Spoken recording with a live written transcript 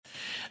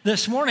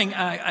This morning,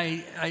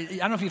 I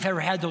don't know if you've ever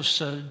had those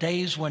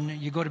days when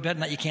you go to bed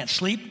and you can't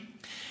sleep.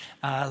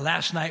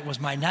 Last night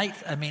was my night.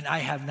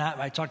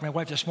 I talked to my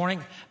wife this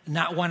morning,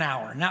 not 1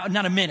 hour,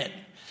 not a minute.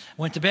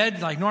 Went to bed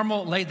like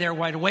normal, laid there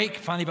wide awake.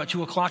 Finally, about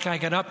 2 o'clock, I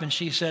got up and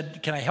she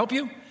said, "Can I help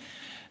you?"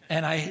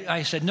 And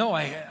I said, "No,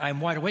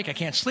 I'm wide awake. I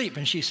can't sleep."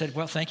 And she said,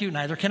 "Well, thank you.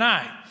 Neither can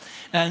I."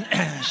 And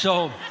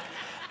so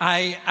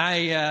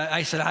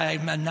I said,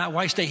 "I'm not.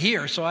 Why stay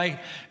here?" So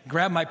I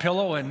grabbed my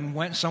pillow and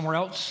went somewhere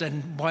else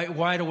and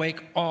wide awake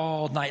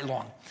all night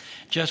long.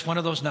 Just one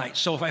of those nights.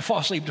 So if I fall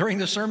asleep during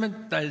the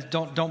sermon,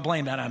 don't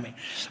blame that on me.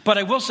 But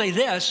I will say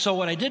this. So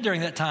what I did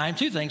during that time,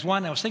 two things.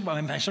 One, I was thinking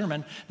about my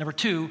sermon. Number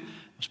two, I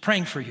was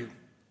praying for you.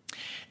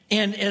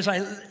 And as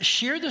I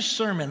share the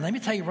sermon, let me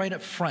tell you right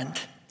up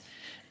front,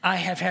 I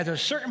have had a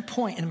certain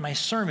point in my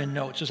sermon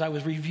notes as I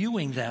was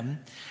reviewing them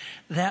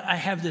that I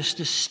have this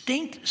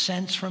distinct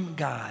sense from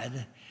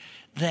God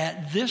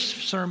that this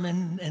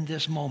sermon and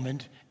this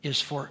moment is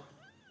for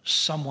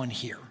someone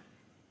here.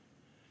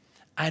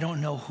 I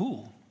don't know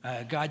who.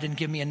 God didn't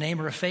give me a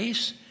name or a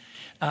face,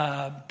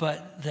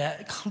 but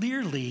that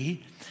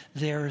clearly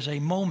there's a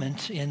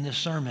moment in the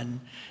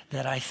sermon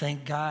that I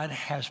think God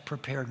has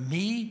prepared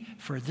me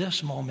for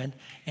this moment,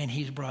 and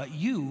he's brought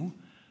you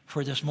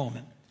for this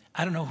moment.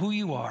 I don't know who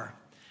you are,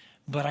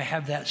 but I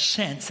have that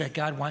sense that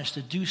God wants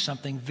to do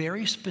something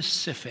very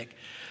specific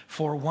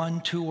for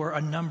one, two, or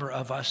a number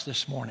of us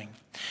this morning.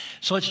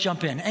 So let's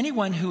jump in.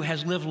 Anyone who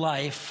has lived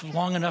life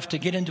long enough to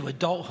get into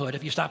adulthood,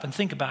 if you stop and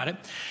think about it,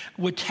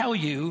 would tell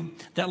you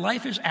that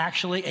life is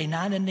actually a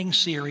non-ending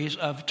series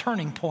of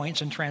turning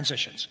points and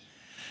transitions.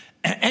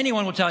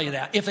 Anyone will tell you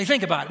that if they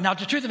think about it. Now,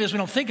 the truth of it is we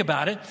don't think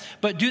about it,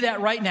 but do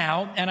that right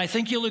now, and I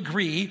think you'll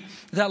agree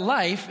that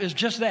life is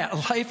just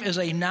that. Life is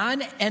a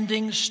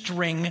non-ending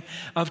string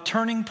of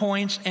turning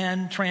points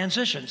and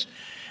transitions.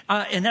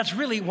 And that's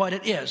really what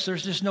it is.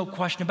 There's just no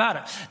question about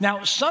it.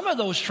 Now, some of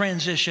those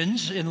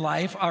transitions in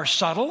life are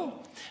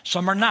subtle.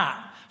 Some are not.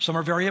 Some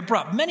are very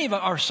abrupt. Many of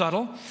them are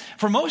subtle.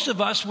 For most of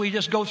us, we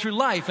just go through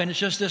life, and it's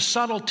just this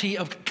subtlety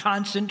of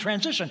constant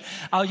transition.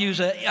 I'll use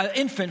an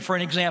infant for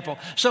an example.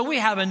 So we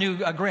have a new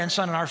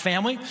grandson in our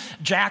family.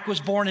 Jack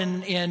was born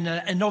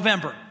in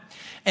November.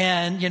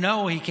 And,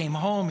 he came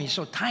home. He's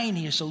so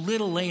tiny. He's so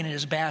little, laying in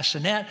his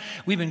bassinet.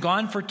 We've been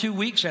gone for 2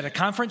 weeks at a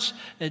conference.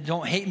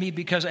 Don't hate me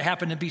because it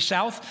happened to be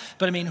south.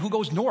 But, who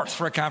goes north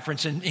for a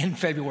conference in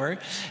February?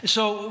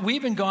 So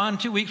we've been gone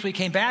 2 weeks. We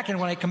came back. And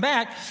when I come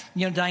back,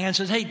 Diane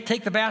says, "Hey,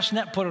 take the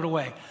bassinet, put it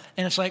away."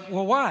 And it's like,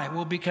 well, why?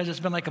 Well, because it's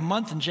been like a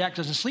month and Jack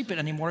doesn't sleep it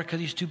anymore because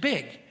he's too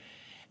big.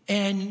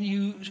 And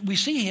we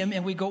see him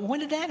and we go,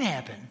 when did that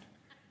happen?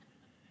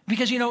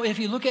 Because, if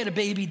you look at a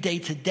baby day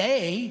to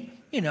day,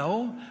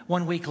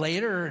 1 week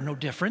later, no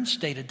difference,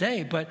 day to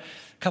day. But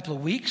a couple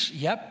of weeks,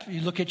 yep. You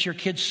look at your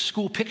kids'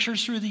 school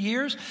pictures through the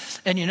years,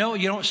 and you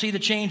don't see the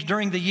change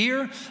during the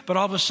year, but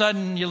all of a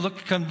sudden you look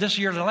from this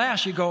year to the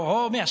last, you go,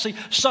 oh man, see,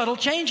 subtle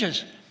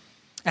changes.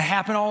 It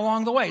happen all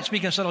along the way.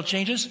 Speaking of subtle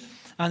changes,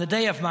 on the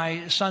day of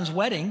my son's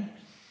wedding,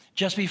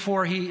 just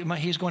before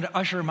he's going to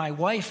usher my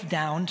wife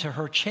down to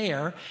her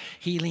chair,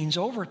 he leans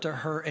over to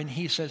her and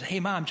he says, "Hey,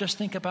 Mom, just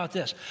think about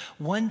this.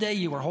 One day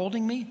you were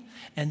holding me,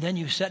 and then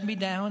you set me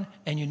down,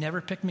 and you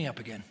never picked me up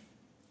again."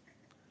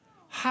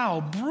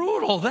 How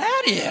brutal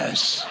that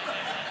is.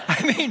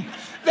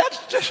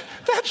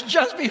 That's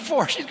just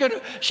before she's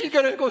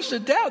gonna go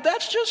sit down.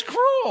 That's just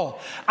cruel.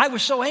 I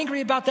was so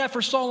angry about that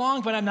for so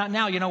long, but I'm not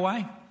now. You know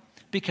why?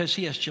 Because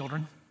he has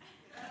children.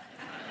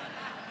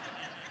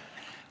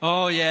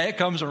 Oh, yeah, it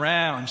comes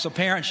around. So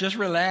parents, just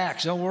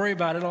relax. Don't worry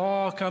about it. It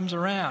all comes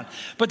around.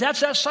 But that's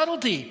that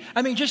subtlety.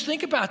 Just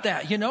think about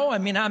that.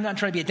 I'm not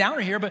trying to be a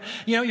downer here, but,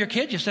 your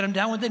kid, you set them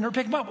down when they never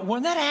pick them up.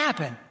 When that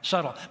happen,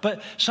 subtle.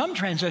 But some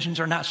transitions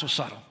are not so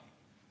subtle.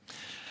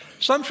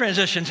 Some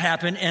transitions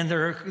happen, and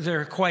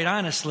they're quite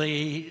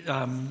honestly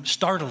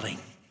startling.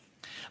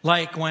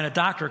 Like when a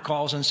doctor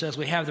calls and says,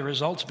 "We have the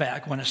results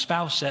back." When a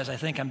spouse says, "I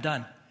think I'm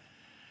done.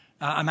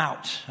 I'm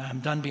out. I'm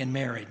done being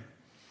married."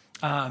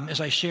 As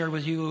I shared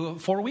with you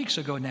 4 weeks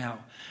ago now,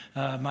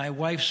 my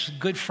wife's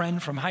good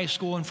friend from high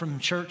school and from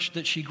church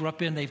that she grew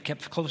up in, they've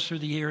kept close through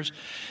the years,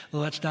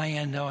 lets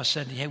Diane know. I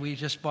said, "Hey, we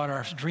just bought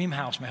our dream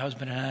house, my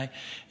husband and I,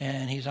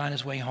 and he's on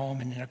his way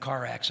home and in a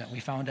car accident." We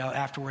found out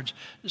afterwards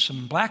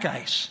some black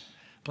ice,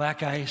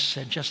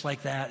 and just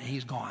like that,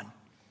 he's gone.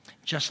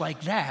 Just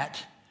like that,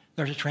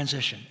 there's a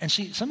transition. And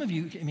see, some of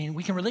you,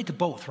 we can relate to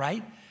both,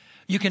 right?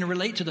 You can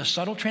relate to the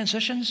subtle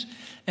transitions,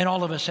 and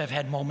all of us have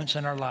had moments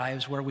in our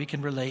lives where we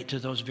can relate to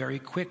those very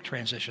quick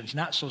transitions,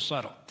 not so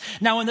subtle.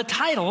 Now, in the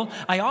title,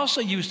 I also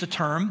use the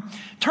term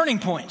turning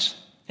points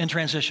and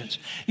transitions.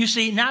 You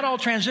see, not all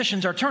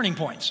transitions are turning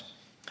points,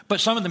 but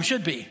some of them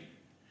should be,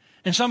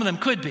 and some of them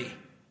could be.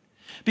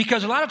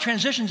 Because a lot of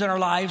transitions in our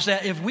lives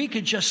that if we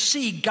could just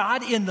see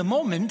God in the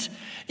moment,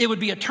 it would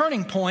be a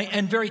turning point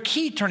and very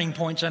key turning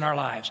points in our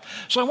lives.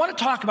 So I want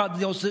to talk about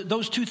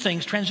those two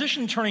things,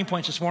 transition and turning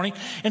points this morning.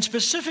 And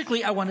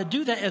specifically, I want to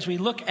do that as we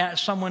look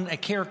at a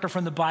character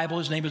from the Bible.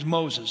 His name is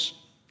Moses.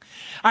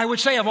 I would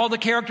say of all the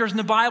characters in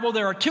the Bible,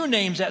 there are two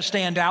names that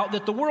stand out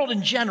that the world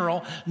in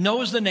general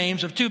knows the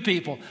names of two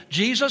people.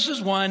 Jesus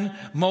is one,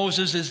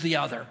 Moses is the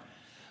other.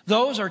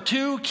 Those are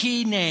two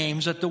key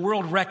names that the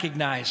world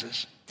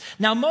recognizes.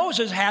 Now,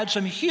 Moses had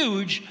some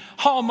huge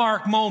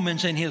hallmark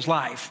moments in his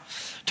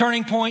life.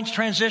 Turning points,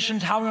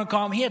 transitions, how we're going to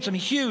call them. He had some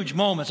huge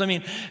moments. I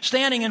mean,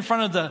 standing in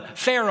front of the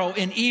Pharaoh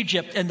in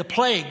Egypt and the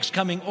plagues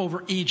coming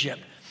over Egypt,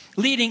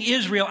 leading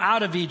Israel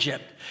out of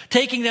Egypt,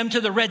 taking them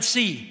to the Red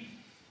Sea,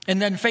 and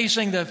then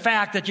facing the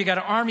fact that you got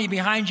an army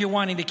behind you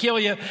wanting to kill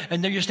you,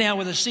 and then you stand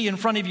with the sea in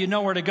front of you,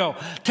 nowhere to go.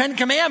 10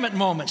 Commandment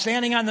moments,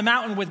 standing on the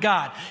mountain with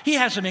God. He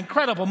has some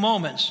incredible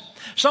moments.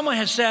 One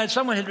of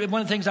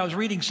the things I was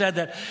reading said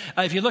that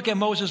if you look at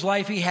Moses'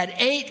 life, he had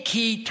 8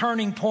 key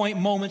turning point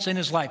moments in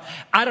his life.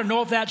 I don't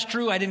know if that's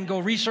true. I didn't go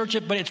research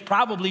it, but it's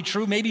probably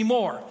true, maybe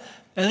more.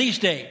 At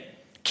least 8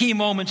 key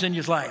moments in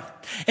his life.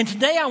 And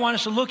today I want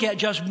us to look at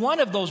just one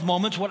of those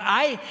moments, what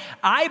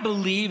I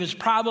believe is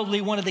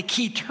probably one of the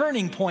key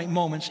turning point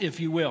moments,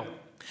 if you will.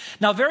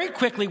 Now, very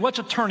quickly, what's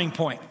a turning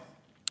point?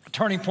 A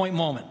turning point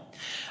moment.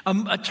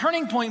 A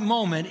turning point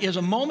moment is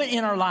a moment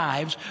in our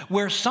lives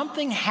where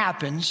something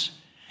happens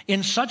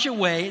in such a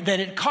way that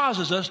it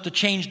causes us to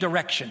change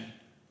direction.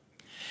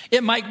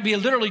 It might be a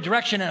literally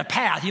direction and a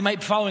path. You might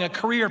be following a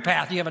career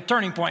path. You have a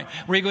turning point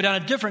where you go down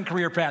a different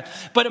career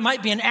path. But it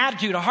might be an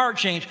attitude, a heart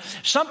change.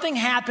 Something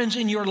happens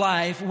in your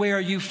life where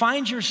you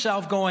find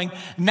yourself going,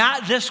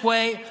 not this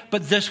way,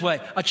 but this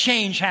way. A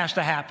change has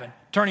to happen.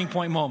 Turning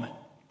point moment.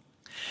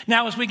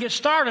 Now, as we get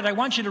started, I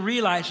want you to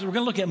realize, we're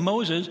going to look at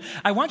Moses.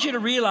 I want you to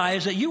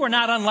realize that you are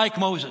not unlike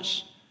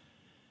Moses.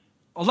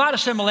 A lot of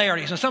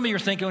similarities. And some of you are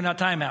thinking, well, now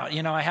time out.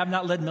 You know, I have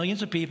not led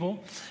millions of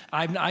people.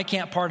 I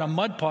can't part a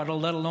mud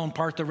puddle, let alone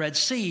part the Red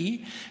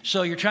Sea.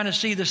 So you're trying to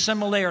see the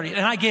similarity.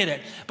 And I get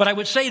it. But I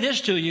would say this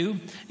to you.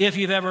 If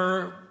you've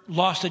ever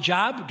lost a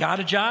job,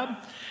 got a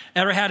job,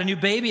 ever had a new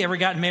baby, ever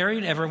got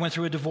married, ever went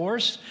through a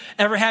divorce,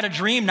 ever had a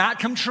dream not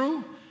come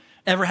true,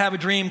 ever have a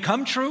dream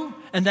come true,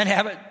 and then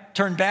have it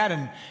turn bad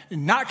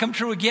and not come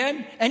true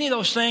again, any of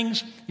those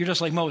things, you're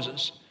just like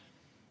Moses.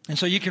 And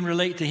so you can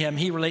relate to him.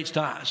 He relates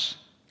to us.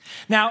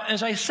 Now,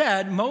 as I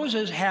said,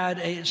 Moses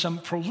had some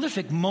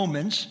prolific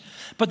moments,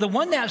 but the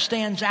one that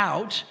stands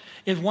out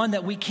is one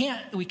that we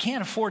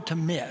can't afford to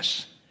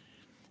miss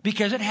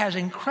because it has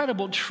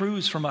incredible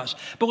truths from us.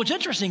 But what's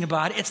interesting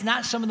about it, it's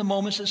not some of the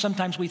moments that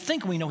sometimes we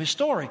think we know his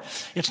story.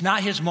 It's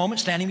not his moment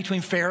standing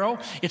between Pharaoh.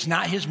 It's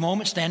not his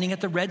moment standing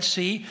at the Red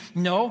Sea.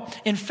 No.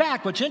 In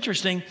fact, what's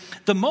interesting,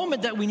 the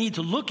moment that we need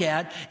to look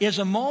at is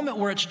a moment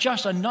where it's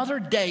just another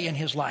day in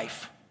his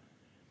life.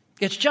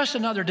 It's just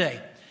another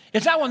day.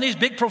 It's not one of these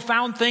big,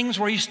 profound things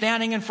where he's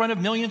standing in front of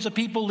millions of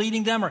people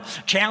leading them or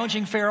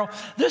challenging Pharaoh.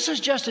 This is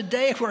just a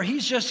day where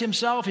he's just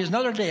himself. He's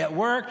another day at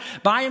work,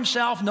 by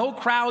himself, no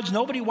crowds,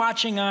 nobody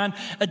watching on.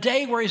 A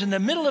day where he's in the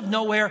middle of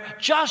nowhere,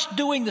 just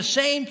doing the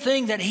same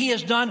thing that he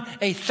has done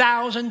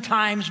 1,000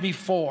 times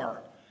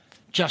before.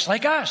 Just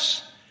like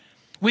us.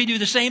 We do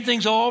the same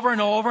things over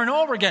and over and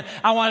over again.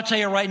 I want to tell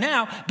you right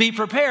now, be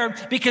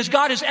prepared because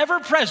God is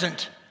ever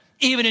present,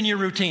 even in your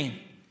routine.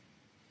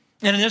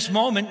 And in this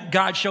moment,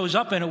 God shows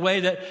up in a way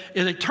that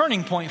is a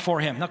turning point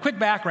for him. Now, quick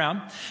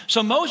background.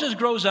 So Moses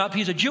grows up.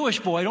 He's a Jewish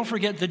boy. Don't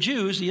forget the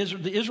Jews, the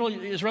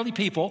Israeli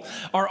people,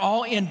 are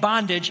all in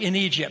bondage in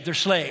Egypt. They're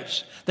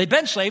slaves. They've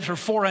been slaves for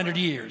 400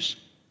 years.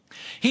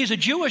 He's a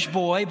Jewish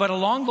boy, but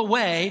along the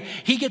way,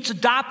 he gets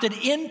adopted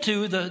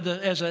into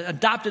as an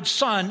adopted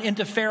son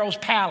into Pharaoh's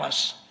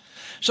palace.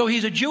 So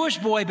he's a Jewish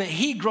boy, but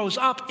he grows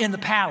up in the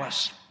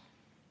palace.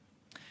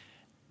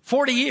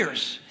 40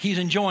 years he's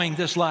enjoying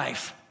this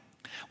life.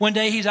 One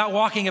day he's out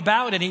walking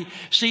about and he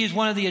sees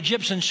one of the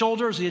Egyptian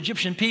soldiers, the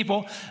Egyptian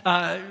people,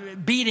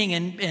 beating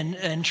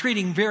and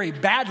treating very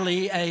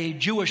badly a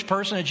Jewish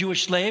person, a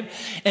Jewish slave.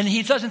 And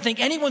he doesn't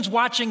think anyone's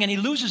watching and he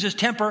loses his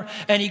temper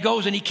and he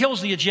goes and he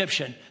kills the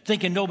Egyptian,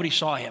 thinking nobody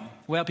saw him.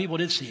 Well, people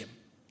did see him.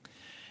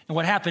 And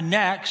what happened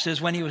next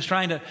is when he was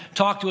trying to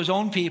talk to his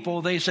own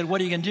people, they said,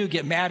 what are you going to do,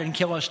 get mad and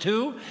kill us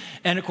too?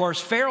 And of course,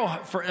 Pharaoh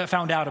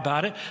found out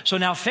about it. So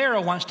now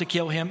Pharaoh wants to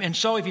kill him. And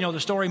so if you know the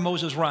story,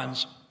 Moses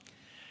runs.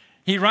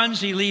 He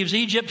leaves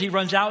Egypt, he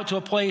runs out to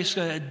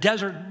a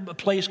desert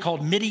place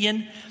called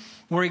Midian,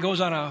 where he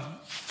goes on a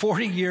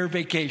 40-year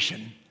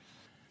vacation.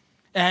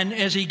 And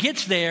as he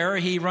gets there,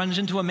 he runs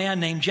into a man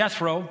named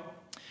Jethro,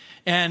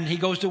 and he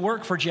goes to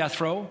work for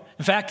Jethro.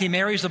 In fact, he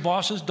marries the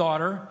boss's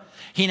daughter.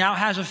 He now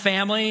has a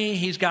family.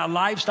 He's got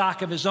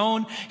livestock of his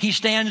own. He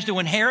stands to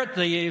inherit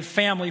the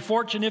family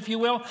fortune, if you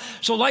will.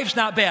 So life's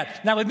not bad.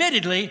 Now,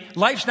 admittedly,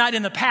 life's not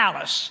in the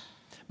palace,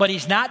 but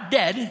he's not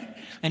dead,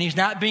 and he's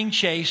not being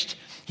chased.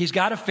 He's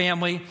got a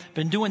family,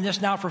 been doing this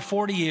now for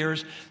 40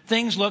 years.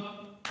 Things look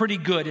pretty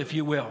good, if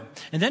you will.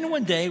 And then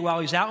one day,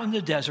 while he's out in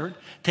the desert,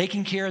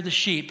 taking care of the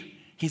sheep,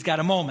 he's got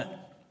a moment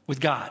with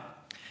God.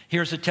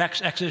 Here's the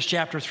text, Exodus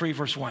chapter 3,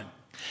 verse 1.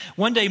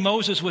 One day,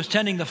 Moses was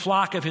tending the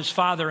flock of his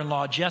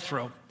father-in-law,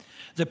 Jethro,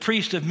 the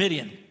priest of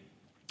Midian.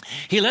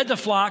 He led the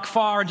flock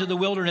far into the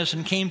wilderness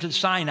and came to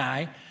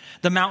Sinai,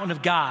 the mountain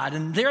of God.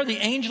 And there the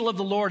angel of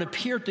the Lord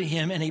appeared to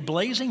him in a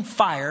blazing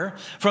fire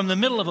from the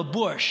middle of a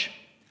bush.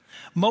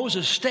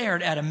 Moses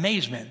stared at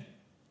amazement.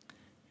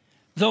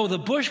 Though the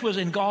bush was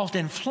engulfed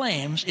in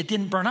flames, it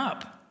didn't burn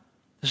up.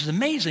 This is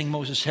amazing,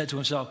 Moses said to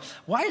himself.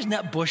 Why isn't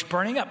that bush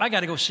burning up? I got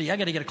to go see. I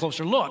got to get a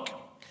closer look.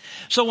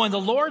 So when the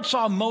Lord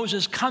saw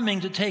Moses coming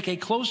to take a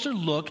closer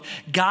look,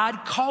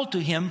 God called to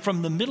him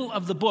from the middle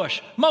of the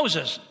bush,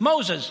 Moses,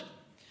 Moses.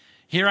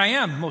 Here I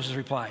am, Moses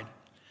replied.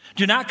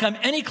 Do not come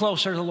any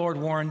closer, the Lord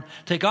warned.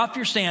 Take off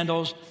your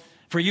sandals,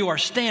 for you are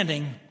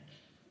standing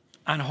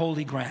on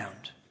holy ground.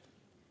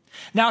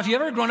 Now, if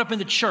you've ever grown up in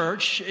the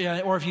church,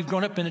 or if you've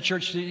grown up in the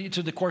church through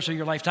the course of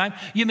your lifetime,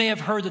 you may have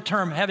heard the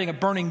term having a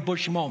burning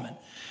bush moment.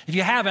 If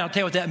you haven't, I'll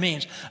tell you what that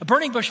means. A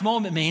burning bush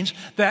moment means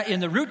that in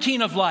the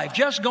routine of life,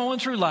 just going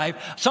through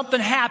life, something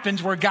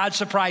happens where God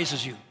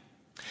surprises you.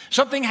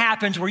 Something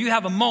happens where you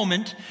have a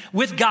moment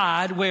with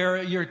God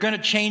where you're going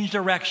to change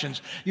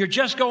directions. You're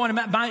just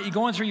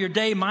going through your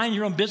day, mind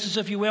your own business,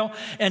 if you will,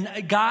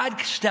 and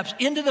God steps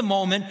into the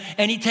moment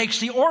and he takes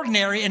the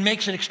ordinary and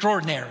makes it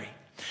extraordinary.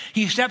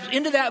 He steps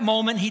into that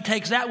moment, he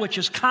takes that which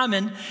is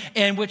common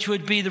and which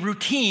would be the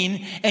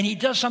routine, and he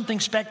does something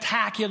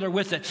spectacular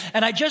with it.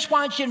 And I just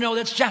want you to know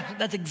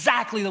that's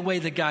exactly the way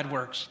that God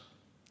works.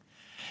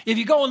 If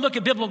you go and look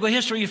at biblical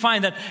history, you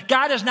find that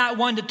God is not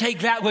one to take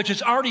that which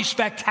is already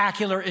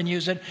spectacular and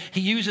use it.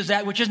 He uses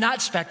that which is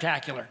not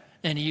spectacular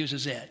and he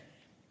uses it.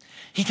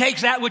 He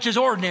takes that which is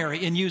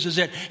ordinary and uses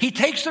it. He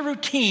takes the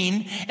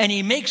routine and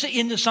he makes it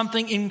into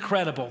something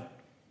incredible.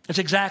 That's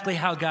exactly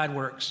how God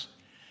works.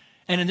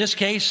 And in this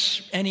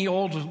case, any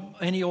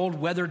old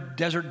weathered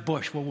desert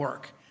bush will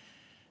work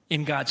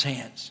in God's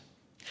hands.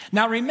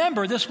 Now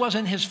remember, this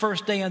wasn't his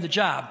first day on the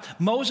job.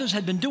 Moses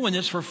had been doing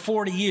this for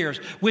 40 years,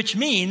 which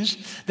means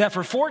that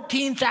for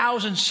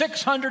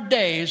 14,600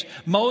 days,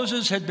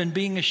 Moses had been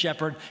being a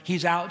shepherd.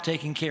 He's out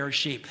taking care of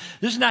sheep.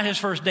 This is not his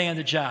first day on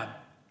the job.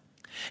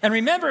 And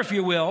remember, if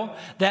you will,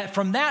 that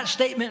from that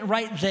statement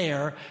right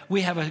there,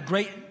 we have a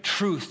great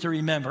truth to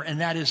remember,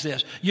 and that is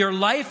this. Your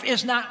life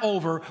is not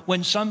over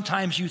when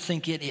sometimes you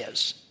think it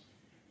is.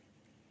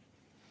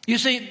 You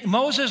see,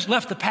 Moses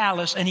left the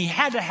palace, and he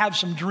had to have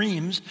some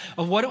dreams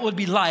of what it would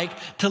be like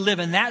to live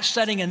in that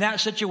setting, in that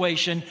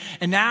situation.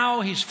 And now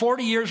he's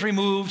 40 years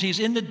removed. He's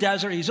in the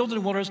desert. He's in the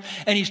wilderness,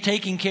 and he's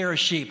taking care of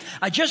sheep.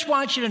 I just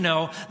want you to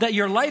know that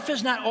your life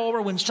is not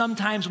over when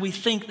sometimes we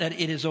think that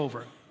it is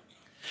over.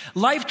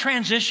 Life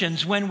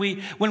transitions when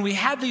we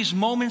have these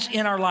moments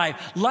in our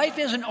life. Life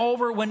isn't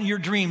over when your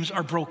dreams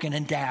are broken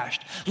and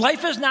dashed.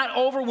 Life is not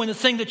over when the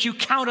thing that you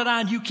counted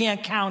on, you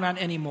can't count on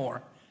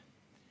anymore.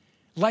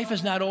 Life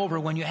is not over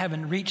when you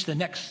haven't reached the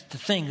next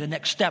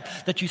step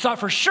that you thought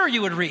for sure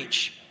you would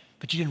reach,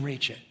 but you didn't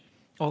reach it.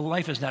 Well,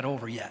 life is not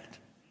over yet.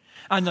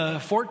 On the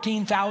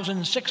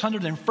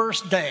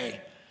 14,601st day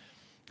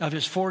of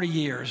his 40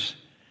 years,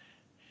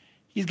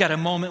 he's got a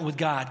moment with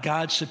God.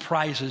 God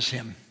surprises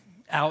him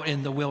out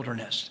in the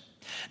wilderness.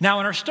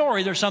 Now, in our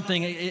story, there's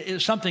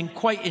something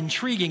quite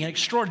intriguing and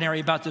extraordinary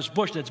about this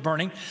bush that's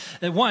burning.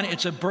 One,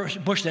 it's a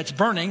bush that's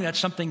burning. That's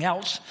something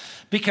else.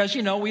 Because,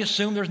 we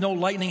assume there's no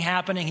lightning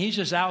happening. He's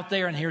just out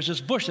there, and here's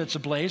this bush that's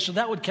ablaze. So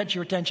that would catch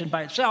your attention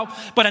by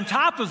itself. But on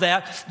top of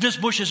that, this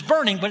bush is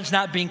burning, but it's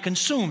not being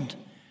consumed.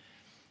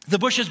 The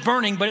bush is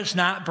burning, but it's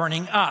not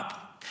burning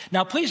up.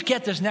 Now, please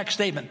get this next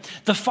statement.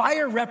 The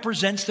fire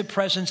represents the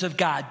presence of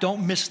God.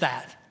 Don't miss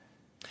that.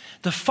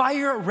 The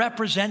fire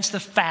represents the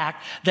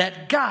fact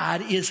that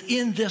God is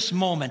in this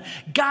moment.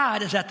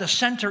 God is at the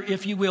center,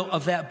 if you will,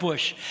 of that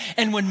bush.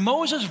 And when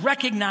Moses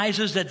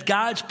recognizes that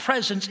God's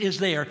presence is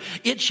there,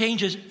 it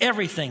changes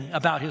everything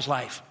about his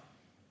life.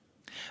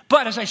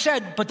 But as I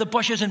said, the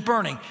bush isn't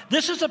burning.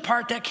 This is the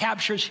part that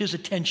captures his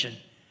attention.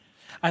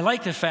 I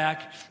like the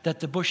fact that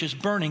the bush is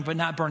burning, but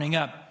not burning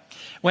up.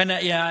 When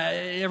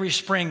every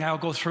spring I'll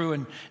go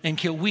through and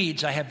kill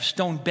weeds. I have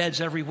stone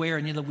beds everywhere,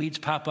 and the weeds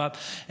pop up.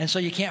 And so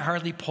you can't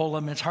hardly pull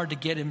them. It's hard to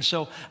get them.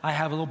 So I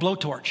have a little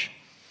blowtorch.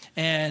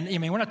 And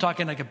we're not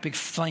talking like a big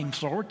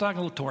flamethrower. We're talking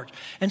a little torch.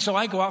 And so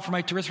I go out for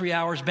my 2 or 3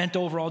 hours, bent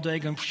over all day,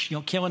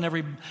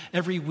 killing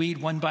every weed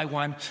one by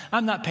one.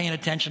 I'm not paying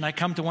attention. I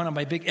come to one of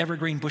my big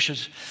evergreen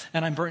bushes,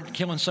 and I'm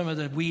killing some of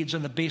the weeds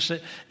on the base of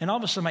it. And all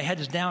of a sudden my head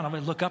is down. I'm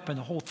going to look up, and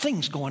the whole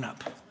thing's going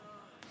up.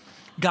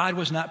 God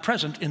was not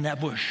present in that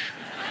bush.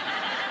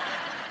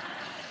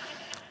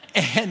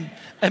 And,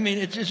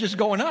 it's just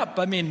going up.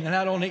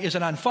 Not only is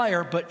it on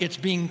fire, but it's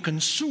being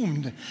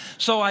consumed.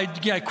 So I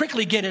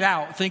quickly get it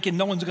out, thinking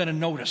no one's going to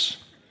notice.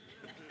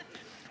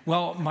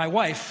 Well, my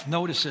wife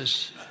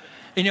notices.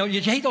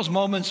 You hate those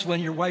moments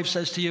when your wife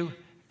says to you,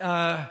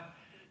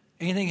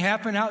 anything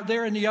happen out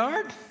there in the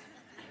yard?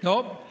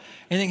 Nope.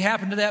 Anything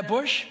happen to that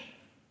bush?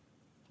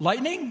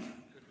 Lightning?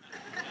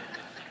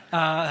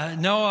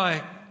 No,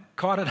 I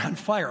caught it on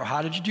fire.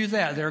 How did you do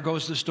that? There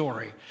goes the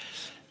story.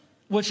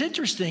 What's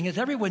interesting is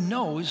everyone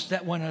knows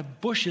that when a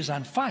bush is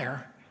on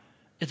fire,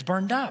 it's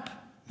burned up.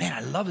 Man,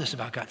 I love this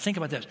about God. Think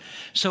about this.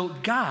 So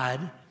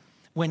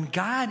when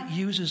God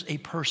uses a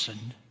person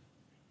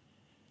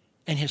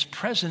and his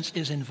presence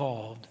is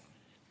involved,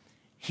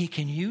 he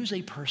can use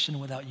a person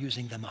without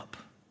using them up.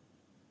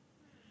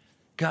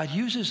 God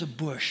uses a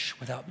bush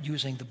without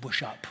using the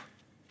bush up.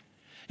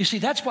 You see,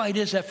 that's why it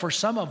is that for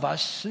some of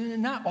us,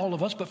 not all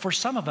of us, but for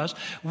some of us,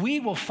 we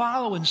will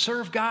follow and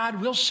serve God.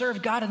 We'll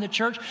serve God in the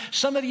church.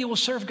 Some of you will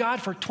serve God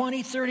for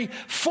 20, 30,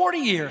 40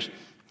 years.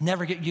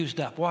 Never get used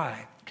up.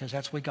 Why? Because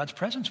that's the way God's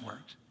presence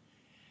works.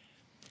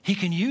 He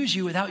can use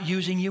you without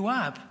using you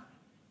up.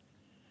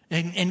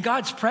 And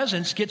God's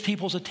presence gets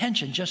people's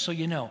attention, just so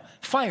you know.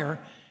 Fire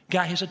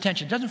got his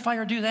attention. Doesn't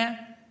fire do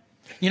that?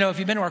 You know, if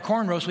you've been to our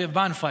corn roast, we have a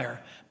bonfire.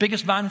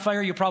 Biggest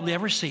bonfire you'll probably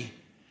ever see.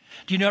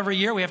 Do you know every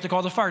year we have to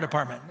call the fire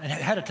department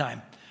ahead of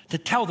time to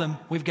tell them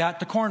we've got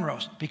the corn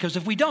roast? Because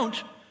if we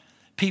don't,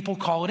 people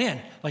call it in.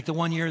 Like the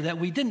one year that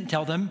we didn't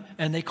tell them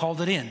and they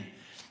called it in.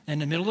 In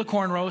the middle of the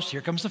corn roast,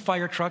 here comes the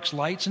fire trucks,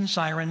 lights and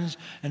sirens,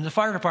 and the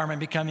fire department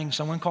becoming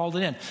someone called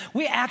it in.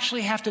 We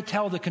actually have to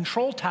tell the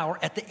control tower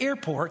at the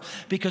airport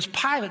because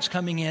pilots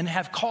coming in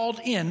have called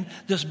in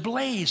this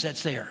blaze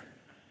that's there.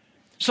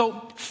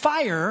 So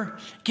fire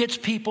gets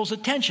people's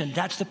attention.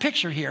 That's the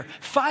picture here.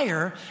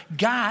 Fire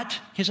got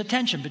his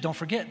attention. But don't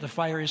forget, the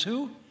fire is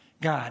who?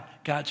 God.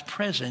 God's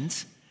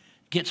presence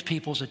gets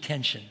people's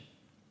attention.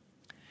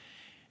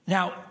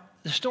 Now,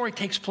 the story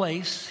takes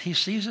place. He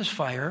sees this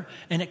fire,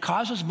 and it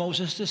causes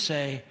Moses to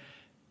say,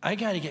 I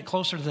got to get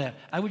closer to that.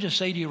 I would just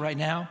say to you right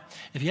now,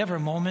 if you have a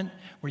moment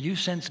where you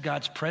sense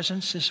God's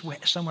presence is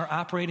somewhere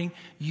operating,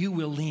 you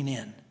will lean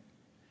in.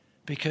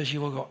 Because you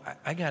will go,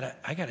 I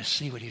gotta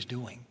see what he's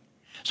doing.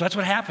 So that's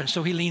what happens.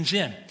 So he leans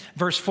in.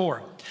 Verse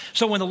 4.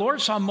 So when the Lord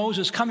saw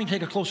Moses coming to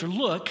take a closer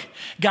look,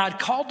 God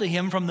called to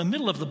him from the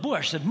middle of the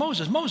bush, said,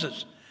 Moses,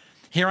 Moses.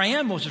 Here I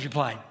am, Moses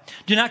replied.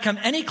 Do not come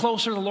any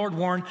closer, the Lord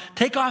warned.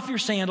 Take off your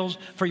sandals,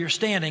 for you're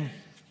standing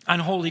on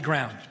holy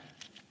ground.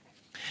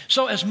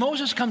 So as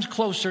Moses comes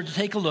closer to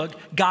take a look,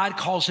 God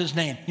calls his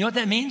name. You know what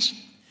that means?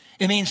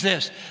 It means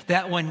this,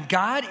 that when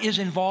God is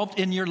involved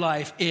in your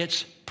life,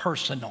 it's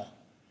personal.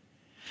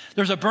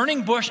 There's a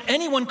burning bush.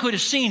 Anyone could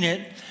have seen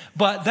it,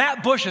 but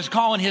that bush is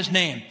calling his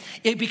name.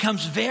 It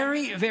becomes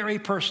very, very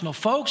personal.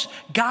 Folks,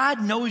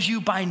 God knows you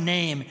by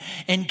name,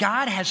 and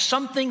God has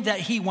something that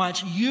he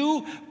wants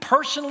you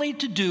personally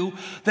to do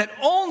that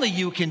only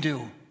you can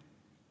do.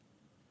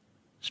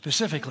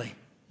 Specifically,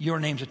 your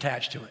name's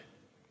attached to it.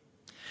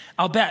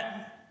 I'll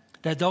bet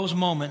that those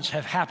moments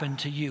have happened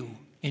to you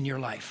in your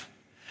life.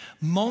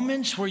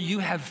 Moments where you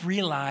have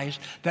realized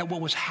that what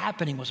was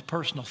happening was a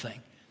personal thing.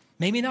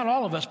 Maybe not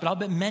all of us, but I'll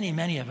bet many,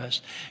 many of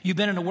us. You've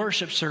been in a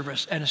worship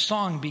service and a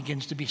song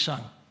begins to be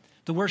sung.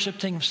 The worship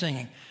team is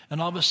singing, and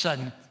all of a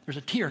sudden, there's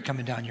a tear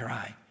coming down your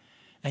eye.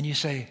 And you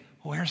say,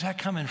 where's that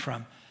coming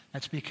from?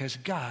 That's because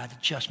God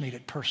just made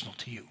it personal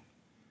to you.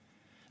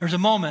 There's a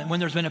moment when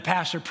there's been a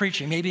pastor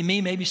preaching, maybe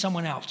me, maybe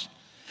someone else.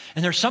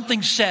 And there's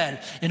something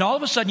said, and all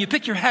of a sudden you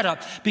pick your head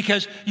up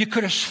because you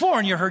could have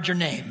sworn you heard your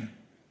name.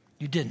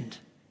 You didn't.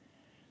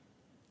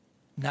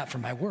 Not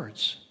from my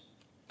words,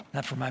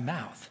 not from my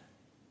mouth.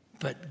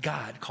 But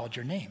God called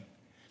your name.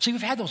 See,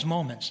 we've had those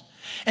moments.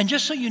 And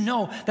just so you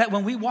know that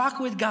when we walk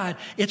with God,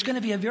 it's going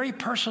to be a very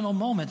personal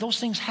moment.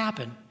 Those things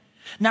happen.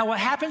 Now, what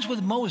happens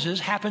with Moses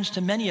happens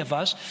to many of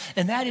us,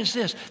 and that is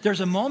this. There's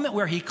a moment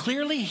where he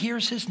clearly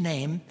hears his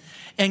name,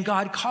 and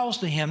God calls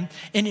to him,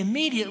 and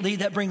immediately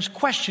that brings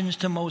questions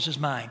to Moses'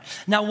 mind.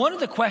 Now, one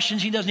of the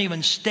questions he doesn't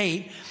even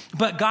state,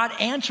 but God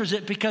answers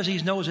it because he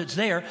knows it's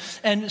there.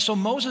 And so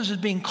Moses is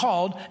being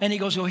called, and he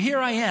goes, well, here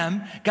I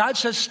am. God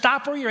says,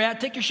 stop where you're at,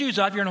 take your shoes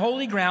off, you're on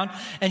holy ground.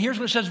 And here's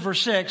what it says in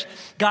verse 6.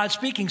 God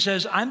speaking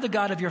says, I'm the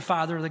God of your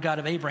father, the God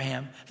of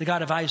Abraham, the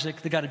God of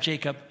Isaac, the God of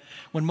Jacob.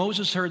 When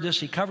Moses heard this,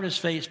 he covered his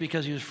face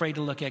because he was afraid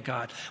to look at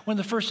God. One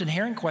of the first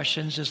inherent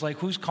questions is like,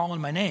 who's calling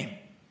my name?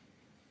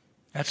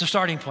 That's the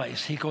starting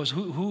place. He goes,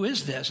 who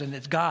is this? And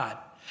it's God.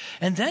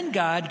 And then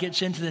God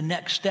gets into the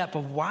next step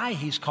of why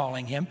he's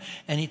calling him,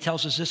 and he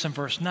tells us this in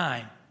verse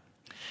 9.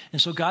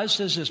 And so God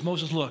says this,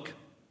 Moses, look,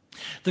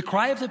 the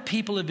cry of the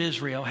people of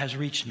Israel has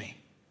reached me.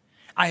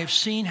 I have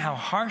seen how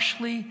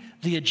harshly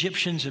the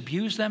Egyptians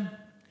abuse them.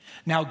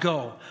 Now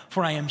go,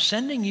 for I am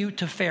sending you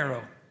to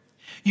Pharaoh.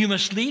 You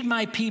must lead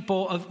my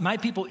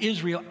people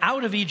Israel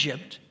out of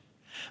Egypt.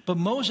 But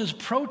Moses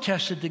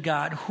protested to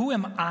God, who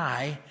am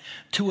I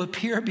to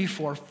appear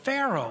before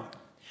Pharaoh?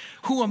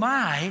 Who am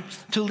I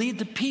to lead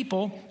the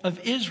people of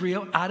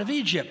Israel out of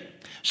Egypt?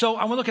 So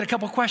I want to look at a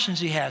couple of questions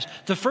he has.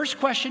 The first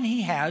question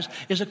he has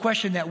is a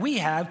question that we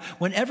have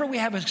whenever we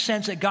have a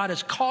sense that God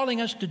is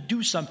calling us to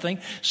do something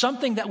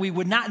that we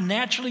would not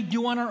naturally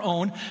do on our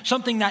own,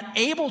 something not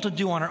able to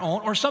do on our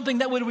own, or something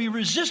that we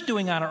resist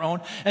doing on our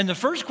own. And the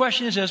first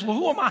question is this, well,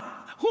 who am I?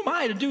 Who am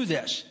I to do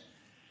this?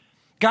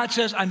 God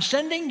says, I'm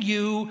sending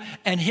you,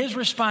 and his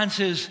response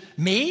is,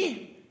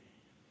 me?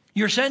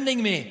 You're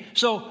sending me.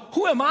 So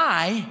who am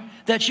I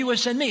that you would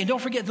send me? And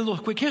don't forget the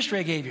little quick history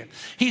I gave you.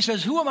 He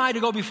says, who am I to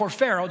go before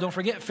Pharaoh? Don't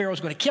forget,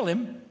 Pharaoh's going to kill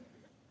him.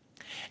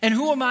 And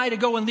who am I to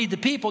go and lead the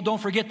people?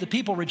 Don't forget, the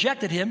people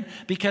rejected him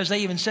because they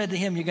even said to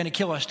him, you're going to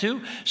kill us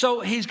too.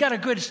 So he's got a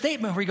good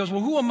statement where he goes,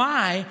 well, who am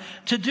I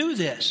to do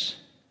this?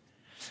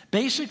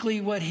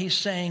 Basically, what he's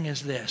saying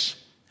is this.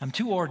 I'm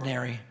too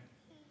ordinary.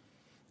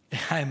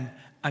 I'm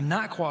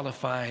not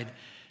qualified.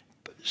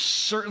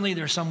 Certainly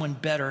there's someone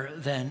better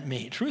than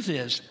me. Truth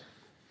is,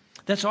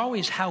 that's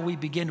always how we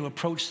begin to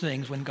approach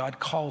things when God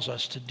calls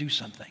us to do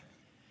something.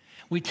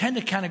 We tend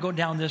to kind of go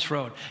down this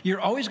road.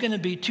 You're always going to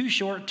be too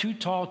short, too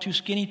tall, too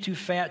skinny, too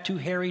fat, too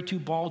hairy, too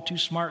bald, too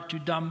smart, too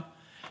dumb,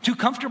 too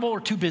comfortable,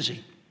 or too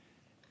busy.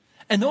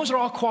 And those are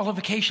all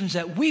qualifications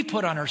that we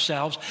put on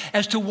ourselves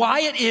as to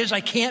why it is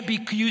I can't be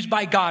used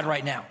by God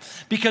right now.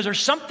 Because there's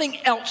something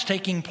else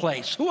taking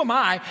place. Who am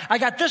I? I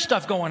got this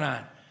stuff going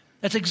on.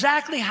 That's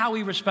exactly how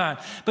we respond.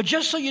 But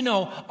just so you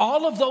know,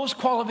 all of those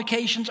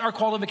qualifications are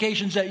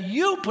qualifications that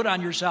you put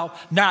on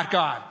yourself, not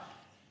God.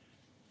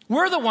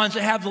 We're the ones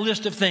that have the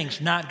list of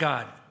things, not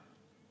God.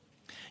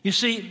 You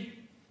see,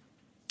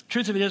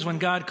 truth of it is when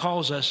God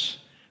calls us,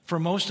 for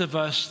most of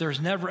us, there's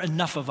never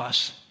enough of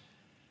us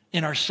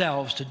in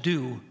ourselves to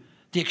do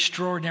the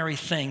extraordinary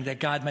thing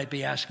that God might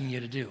be asking you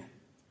to do.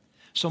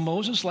 So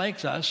Moses,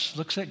 like us,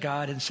 looks at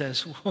God and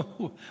says,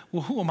 well,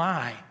 who am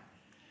I?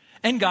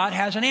 And God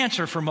has an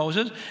answer for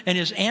Moses, and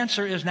his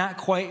answer is not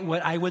quite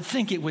what I would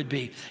think it would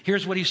be.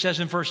 Here's what he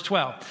says in verse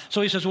 12. So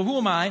he says, well, who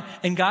am I?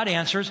 And God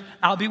answers,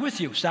 I'll be with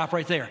you. Stop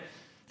right there.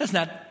 That's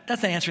not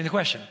answering the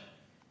question.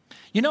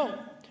 You know,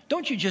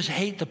 don't you just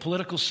hate the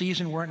political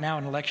season we're in now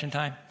in election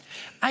time?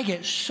 I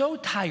get so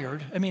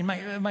tired,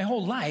 my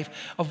whole life,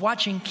 of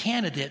watching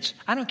candidates,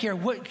 I don't care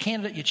what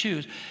candidate you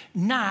choose,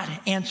 not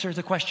answer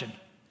the question.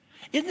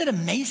 Isn't it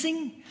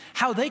amazing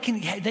how they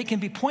can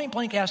be point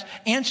blank asked,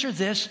 answer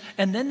this,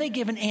 and then they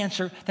give an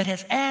answer that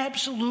has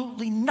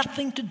absolutely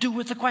nothing to do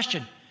with the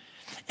question.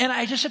 And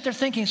I just sit there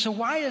thinking, so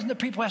why isn't the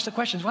people ask the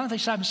questions? Why don't they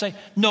stop and say,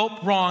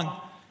 nope, wrong.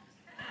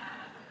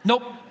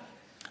 Nope,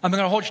 I'm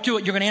going to hold you to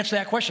it. You're going to answer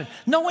that question.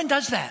 No one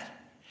does that.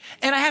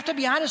 And I have to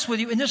be honest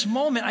with you, in this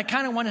moment, I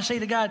kind of want to say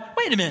to God,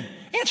 wait a minute,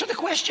 answer the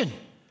question.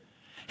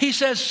 He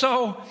says,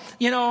 so,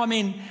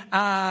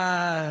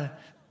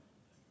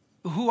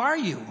 who are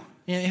you?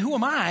 Who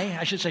am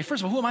I should say,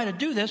 first of all, who am I to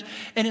do this?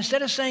 And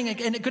instead of saying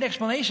a good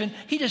explanation,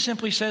 he just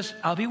simply says,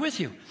 I'll be with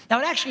you. Now,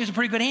 it actually is a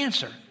pretty good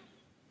answer,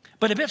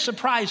 but a bit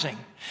surprising.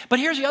 But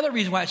here's the other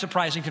reason why it's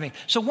surprising to me.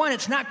 So one,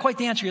 it's not quite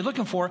the answer you're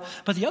looking for,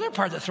 but the other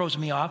part that throws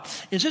me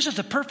off is this is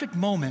the perfect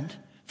moment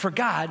for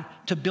God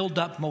to build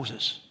up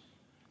Moses.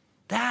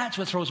 That's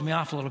what throws me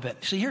off a little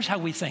bit. See, here's how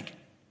we think.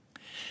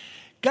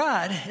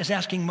 God is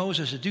asking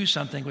Moses to do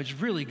something which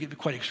is really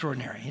quite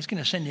extraordinary. He's going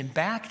to send him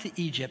back to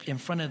Egypt in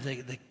front of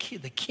the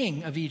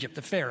king of Egypt,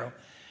 the Pharaoh,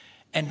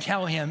 and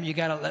tell him, you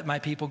got to let my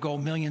people go,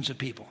 millions of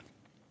people.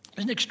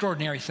 It's an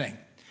extraordinary thing.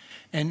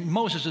 And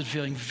Moses is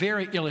feeling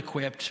very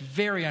ill-equipped,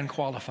 very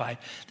unqualified.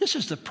 This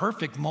is the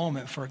perfect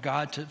moment for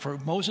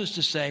Moses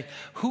to say,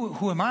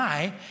 who am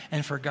I?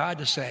 And for God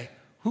to say,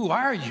 who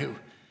are you?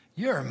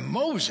 You're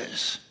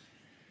Moses.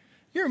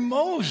 You're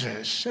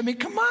Moses.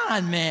 Come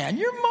on, man.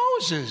 You're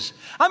Moses.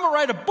 I'm going to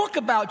write a book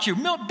about you.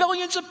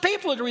 Billions of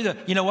people are going to read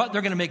it. You know what?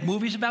 They're going to make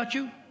movies about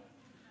you.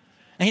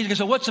 And he's going to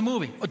say, what's the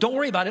movie? Oh, don't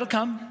worry about it. It'll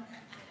come.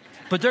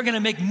 But they're going to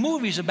make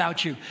movies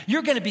about you.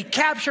 You're going to be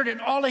captured in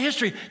all of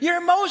history.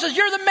 You're Moses.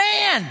 You're the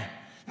man.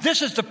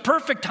 This is the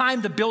perfect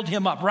time to build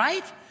him up,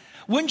 right?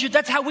 Wouldn't you?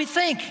 That's how we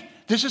think.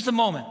 This is the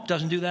moment.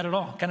 Doesn't do that at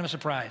all. Kind of a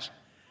surprise.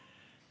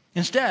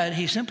 Instead,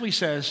 he simply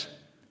says,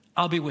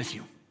 I'll be with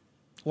you.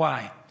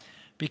 Why?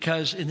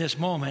 Because in this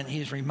moment,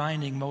 he's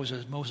reminding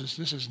Moses,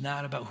 this is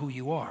not about who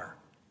you are.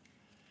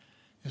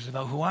 This is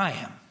about who I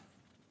am.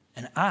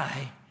 And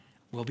I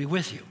will be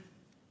with you.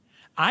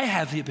 I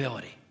have the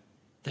ability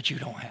that you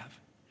don't have.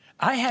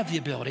 I have the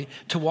ability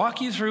to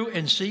walk you through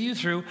and see you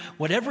through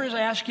whatever it is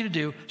I ask you to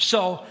do,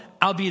 so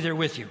I'll be there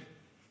with you.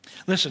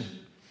 Listen,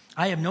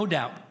 I have no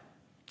doubt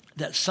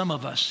that some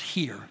of us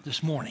here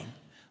this morning,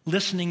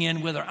 listening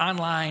in, whether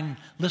online,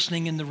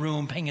 listening in the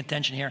room, paying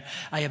attention here,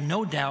 I have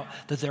no doubt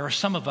that there are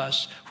some of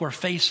us who are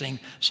facing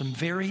some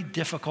very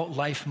difficult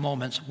life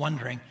moments,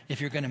 wondering if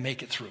you're going to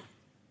make it through.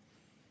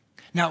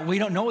 Now, we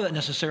don't know that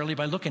necessarily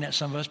by looking at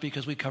some of us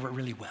because we cover it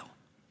really well.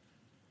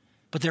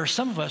 But there are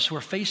some of us who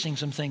are facing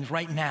some things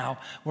right now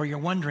where you're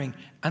wondering,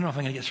 I don't know if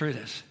I'm going to get through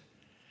this.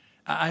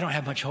 I don't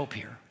have much hope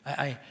here.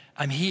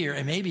 I'm here,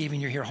 and maybe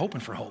even you're here hoping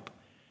for hope.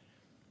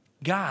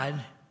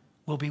 God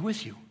will be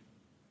with you.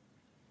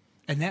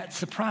 And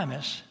that's the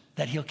promise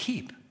that he'll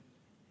keep.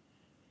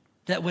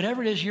 That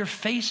whatever it is you're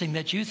facing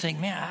that you think,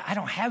 man, I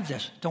don't have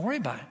this. Don't worry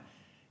about it.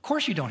 Of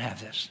course you don't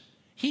have this.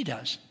 He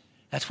does.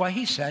 That's why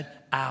he said,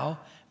 I'll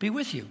be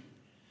with you.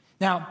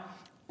 Now,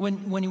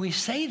 when we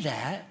say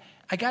that,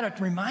 I got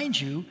to remind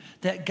you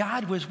that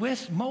God was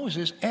with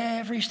Moses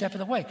every step of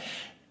the way.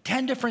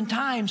 10 different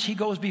times he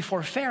goes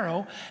before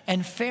Pharaoh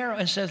and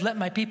says, let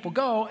my people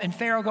go. And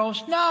Pharaoh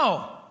goes,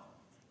 no.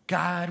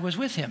 God was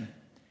with him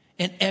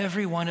in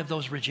every one of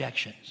those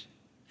rejections.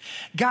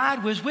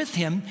 God was with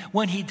him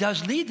when he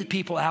does lead the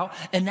people out,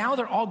 and now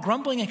they're all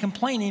grumbling and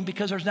complaining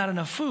because there's not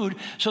enough food.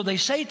 So they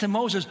say to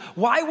Moses,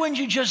 why wouldn't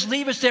you just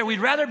leave us there? We'd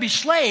rather be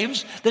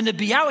slaves than to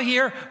be out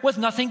here with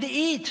nothing to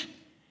eat.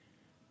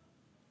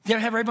 Did you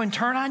ever have everyone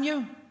turn on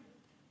you?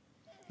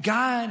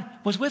 God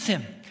was with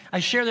him. I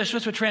share this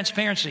with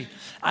transparency.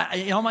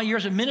 In all my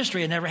years of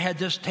ministry, I never had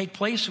this take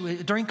place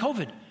during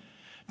COVID.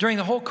 During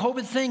the whole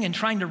COVID thing and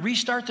trying to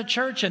restart the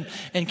church and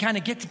kind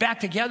of get back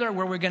together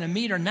where we're going to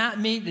meet or not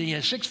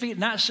meet, 6 feet,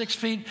 not 6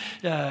 feet,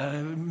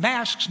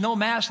 masks, no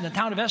masks. In the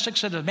town of Essex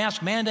said the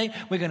mask mandate,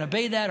 we're going to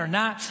obey that or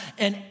not.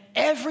 And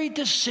every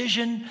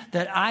decision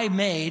that I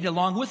made,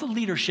 along with the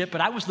leadership, but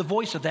I was the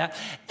voice of that,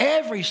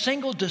 every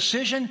single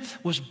decision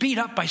was beat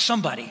up by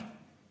somebody.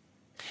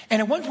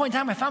 And at one point in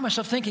time, I found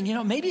myself thinking,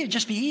 maybe it'd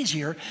just be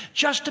easier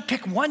just to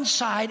pick one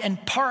side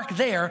and park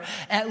there.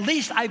 At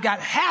least I've got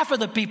half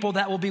of the people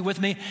that will be with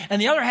me, and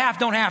the other half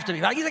don't have to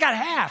be. I got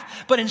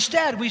half. But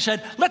instead, we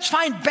said, let's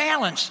find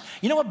balance.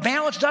 You know what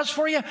balance does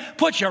for you?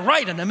 Puts you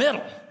right in the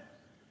middle.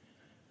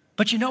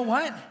 But you know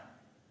what?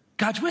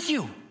 God's with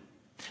you.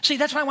 See,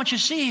 that's what I want you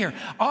to see here.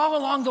 All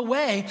along the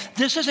way,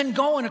 this isn't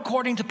going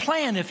according to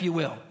plan, if you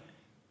will.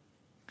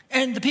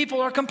 And the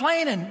people are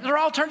complaining. They're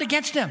all turned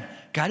against him.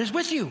 God is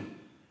with you.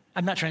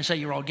 I'm not trying to say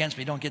you're all against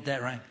me. Don't get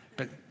that right.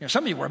 But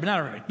some of you were, but not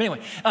everybody. But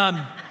anyway,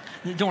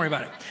 don't worry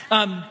about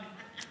it.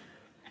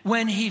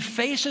 When he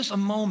faces a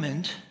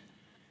moment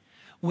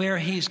where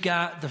he's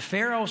got the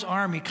Pharaoh's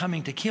army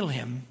coming to kill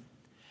him,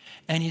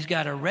 and he's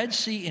got a Red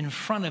Sea in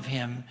front of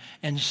him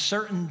and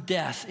certain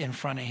death in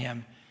front of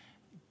him,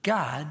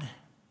 God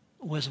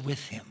was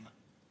with him.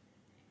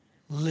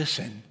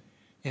 Listen,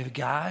 if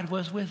God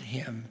was with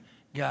him,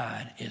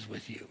 God is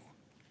with you.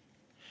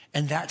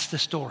 And that's the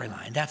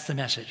storyline. That's the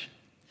message.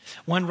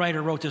 One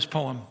writer wrote this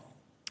poem.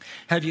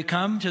 Have you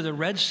come to the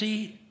Red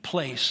Sea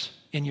place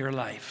in your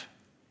life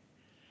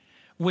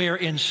where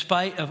in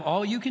spite of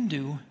all you can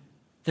do,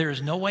 there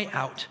is no way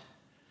out,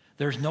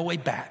 there's no way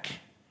back.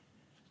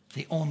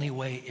 The only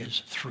way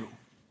is through.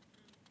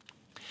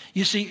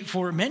 You see,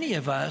 for many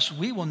of us,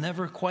 we will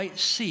never quite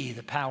see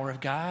the power of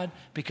God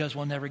because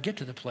we'll never get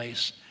to the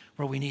place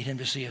where we need him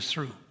to see us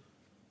through.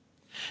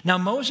 Now,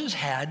 Moses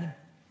had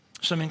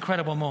some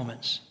incredible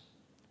moments.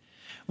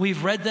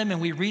 We've read them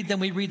and we read them.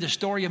 We read the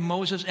story of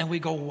Moses and we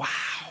go, wow.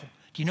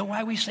 Do you know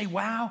why we say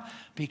wow?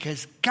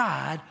 Because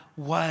God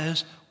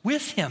was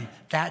with him.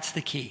 That's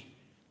the key.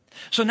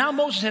 So now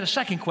Moses had a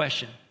second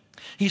question.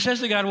 He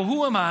says to God, well,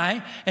 who am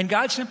I? And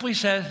God simply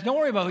says, don't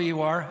worry about who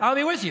you are. I'll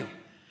be with you.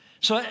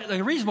 So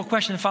the reasonable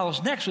question that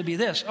follows next would be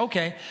this.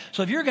 Okay,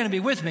 so if you're going to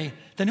be with me,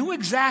 then who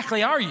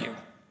exactly are you?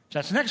 So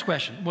that's the next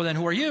question. Well, then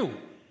who are you?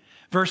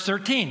 Verse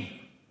 13.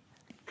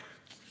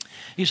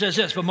 He says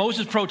this, but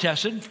Moses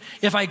protested,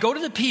 if I go to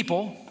the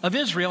people of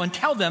Israel and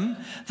tell them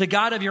the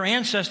God of your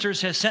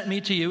ancestors has sent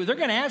me to you, they're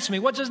going to ask me,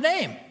 what's his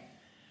name?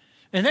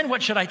 And then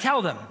what should I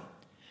tell them?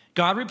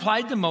 God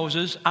replied to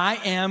Moses, I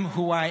am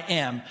who I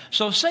am.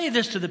 So say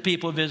this to the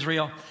people of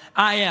Israel,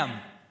 I am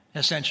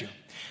has sent you.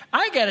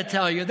 I got to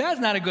tell you, that's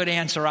not a good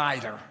answer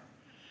either.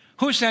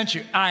 Who sent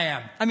you? I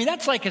am. I mean,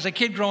 that's like as a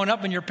kid growing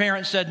up and your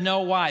parents said,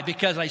 no, why?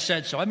 Because I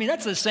said so. I mean,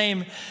 that's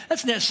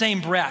that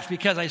same breath,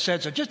 because I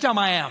said so. Just tell them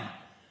I am.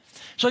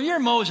 So if you're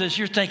Moses,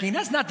 you're thinking,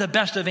 that's not the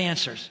best of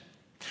answers.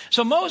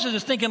 So Moses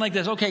is thinking like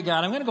this, okay,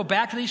 God, I'm going to go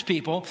back to these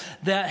people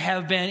that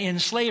have been in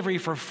slavery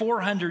for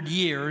 400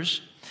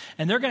 years,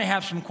 and they're going to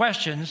have some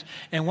questions,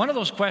 and one of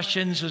those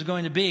questions is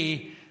going to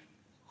be,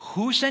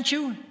 who sent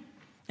you?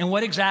 And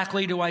what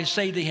exactly do I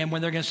say to him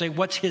when they're going to say,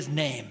 what's his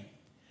name?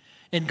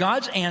 And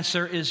God's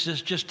answer is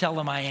just tell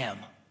them I am.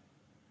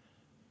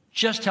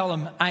 Just tell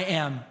them I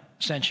am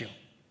sent you.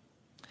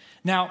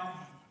 Now,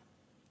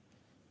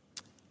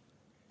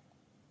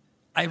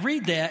 I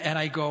read that and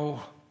I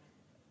go,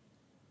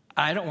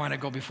 I don't want to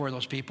go before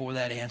those people with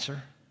that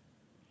answer.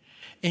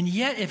 And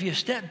yet, if you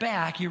step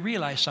back, you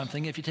realize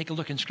something. If you take a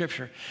look in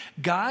Scripture,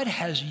 God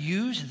has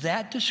used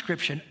that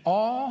description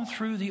all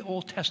through the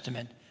Old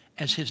Testament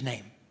as his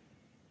name.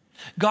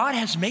 God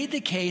has made the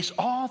case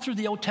all through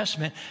the Old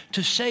Testament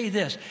to say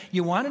this.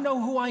 You want to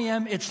know who I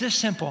am? It's this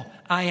simple.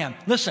 I am.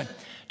 Listen,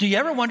 do you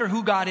ever wonder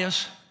who God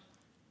is?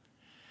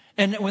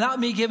 And without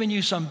me giving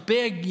you some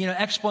big,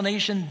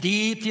 explanation,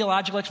 deep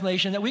theological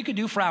explanation that we could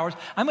do for hours,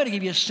 I'm going to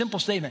give you a simple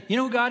statement. You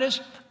know who God is?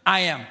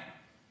 I am.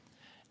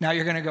 Now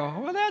you're going to go,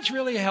 well, that's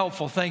really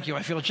helpful. Thank you.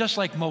 I feel just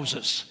like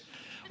Moses.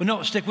 Well,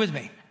 no, stick with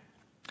me.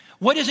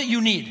 What is it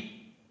you need?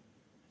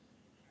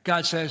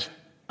 God says,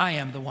 I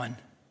am the one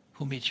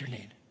who meets your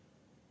need.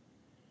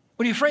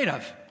 What are you afraid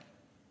of?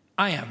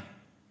 I am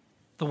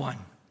the one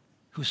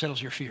who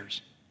settles your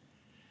fears.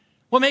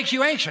 What makes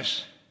you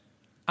anxious?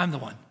 I'm the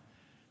one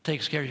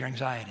takes care of your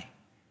anxiety.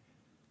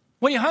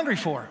 What are you hungry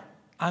for?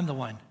 I'm the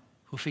one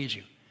who feeds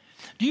you.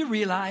 Do you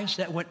realize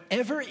that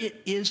whatever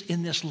it is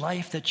in this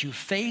life that you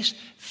face,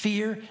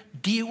 fear,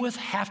 deal with,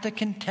 have to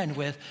contend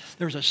with,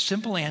 there's a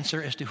simple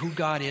answer as to who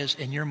God is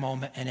in your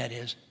moment, and that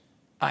is,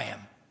 I am.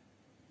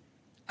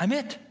 I'm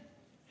it.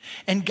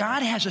 And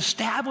God has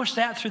established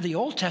that through the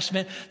Old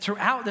Testament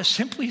throughout that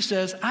simply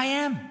says, I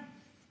am.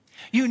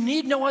 You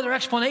need no other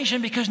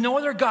explanation because no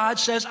other God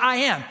says, I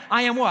am.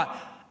 I am what?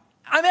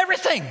 I'm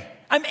everything.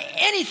 I'm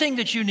anything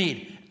that you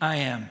need. I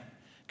am.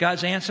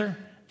 God's answer,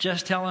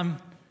 just tell him,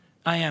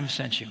 I am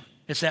sent you.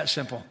 It's that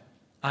simple.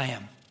 I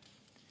am.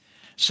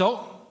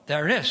 So,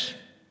 there it is.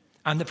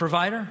 I'm the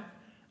provider.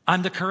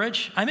 I'm the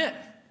courage. I'm it.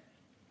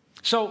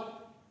 So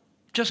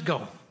just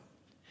go.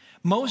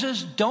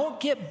 Moses, don't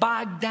get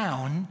bogged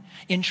down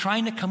in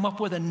trying to come up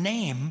with a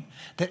name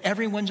that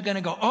everyone's going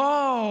to go,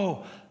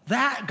 oh,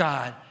 that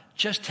God.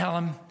 Just tell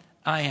him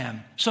I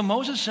am. So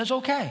Moses says,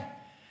 okay.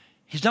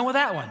 He's done with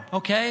that one.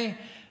 Okay,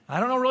 I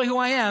don't know really who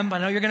I am, but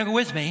I know you're going to go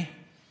with me.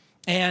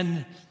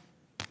 And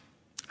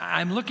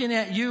I'm looking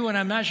at you and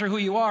I'm not sure who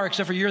you are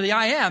except for you're the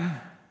I am.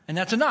 And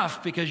that's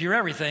enough because you're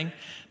everything.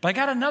 But I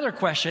got another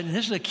question, and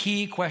this is a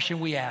key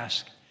question we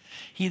ask.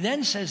 He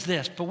then says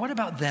this, but what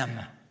about them?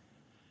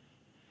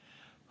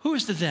 Who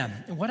is the them?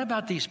 And what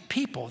about these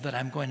people that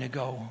I'm going to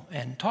go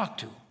and talk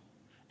to?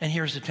 And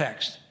here's the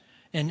text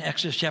in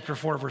Exodus chapter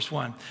 4, verse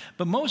 1.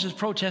 But Moses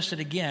protested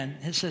again.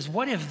 It says,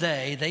 what if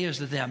they is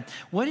the them,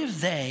 what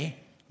if they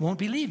won't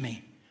believe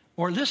me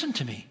or listen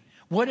to me?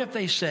 What if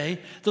they say,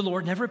 the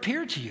Lord never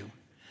appeared to you?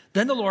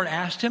 Then the Lord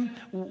asked him,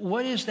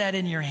 what is that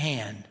in your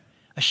hand?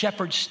 A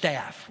shepherd's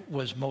staff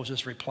was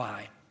Moses'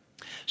 reply.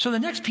 So the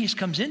next piece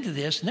comes into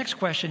this. Next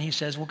question, he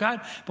says, well,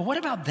 God, but what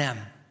about them?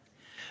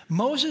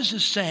 Moses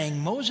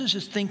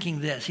is thinking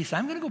this. He said,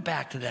 I'm going to go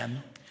back to them.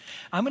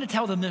 I'm going to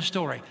tell them this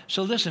story.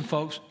 So listen,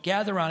 folks,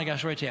 gather around. I got a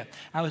story to tell you.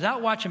 I was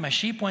out watching my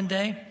sheep one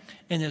day,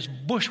 and this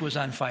bush was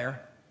on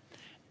fire.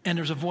 And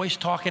there's a voice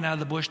talking out of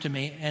the bush to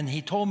me, and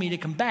he told me to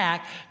come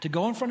back to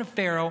go in front of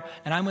Pharaoh,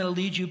 and I'm going to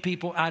lead you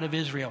people out of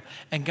Israel.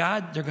 And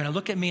God, they're going to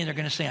look at me, and they're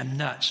going to say I'm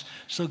nuts.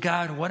 So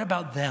God, what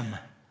about them?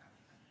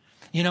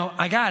 You know,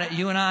 I got it.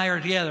 You and I are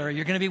together.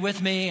 You're going to be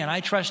with me, and I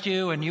trust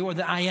you, and you are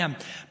the I am.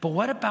 But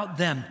what about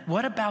them?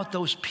 What about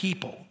those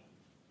people?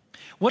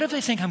 What if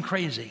they think I'm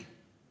crazy?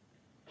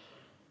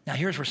 Now,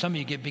 here's where some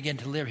of you begin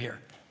to live here.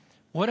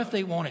 What if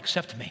they won't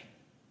accept me?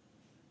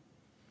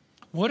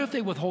 What if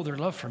they withhold their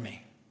love for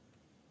me?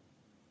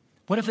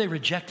 What if they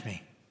reject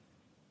me?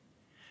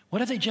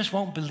 What if they just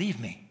won't believe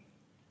me?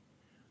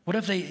 What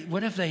if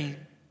they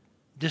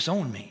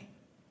disown me?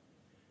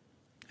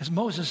 As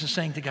Moses is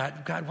saying to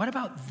God, God, what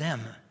about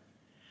them?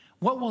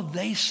 What will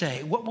they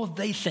say? What will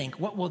they think?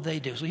 What will they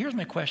do? So here's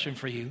my question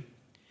for you.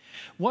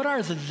 What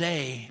are the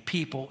they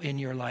people in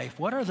your life?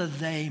 What are the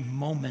they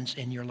moments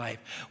in your life?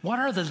 What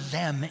are the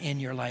them in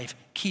your life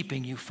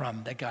keeping you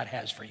from that God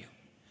has for you?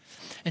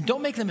 And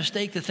don't make the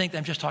mistake to think that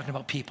I'm just talking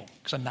about people,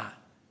 because I'm not.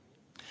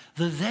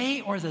 The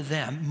they or the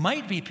them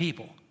might be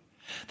people.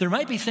 There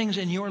might be things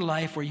in your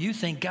life where you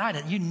think,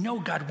 God, you know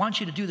God wants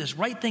you to do this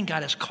right thing.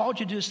 God has called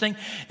you to do this thing.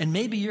 And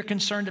maybe you're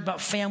concerned about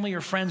family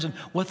or friends and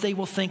what they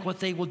will think, what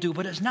they will do.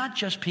 But it's not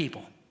just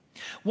people.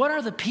 What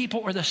are the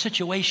people or the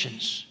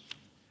situations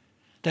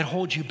that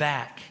hold you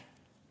back?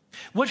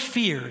 What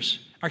fears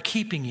are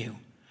keeping you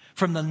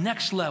from the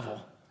next level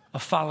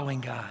of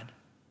following God?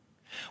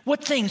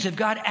 What things have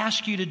God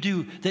asked you to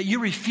do that you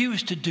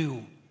refuse to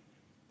do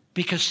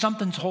because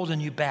something's holding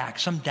you back,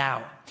 some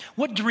doubt?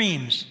 What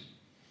dreams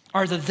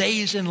are the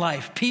theys in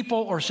life, people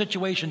or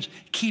situations,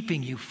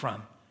 keeping you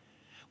from?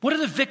 What are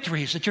the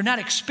victories that you're not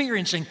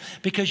experiencing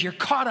because you're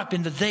caught up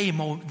in the they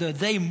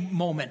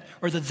moment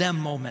or the them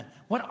moment?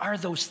 What are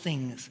those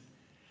things?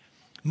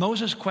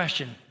 Moses'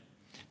 question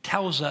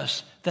tells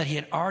us that he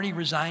had already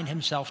resigned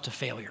himself to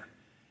failure.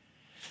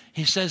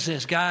 He says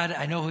this, God,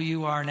 I know who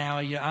you are now.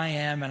 I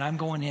am, and I'm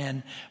going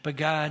in. But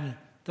God,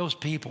 those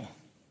people,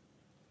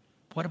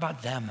 what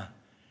about them?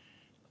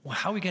 Well,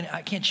 how are we going to,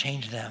 I can't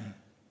change them.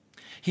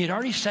 He had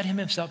already set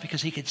himself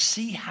because he could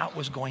see how it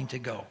was going to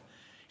go.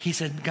 He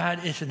said,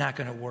 God, it's not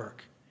going to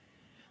work.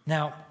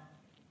 Now,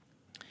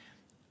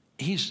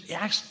 he's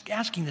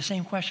asking the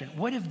same question.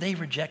 What if they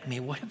reject me?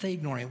 What if they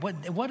ignore me?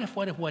 What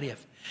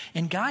if?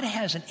 And God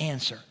has an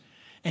answer.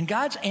 And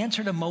God's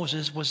answer to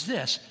Moses was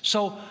this.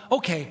 So,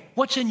 okay,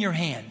 what's in your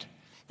hand?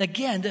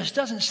 Again, this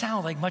doesn't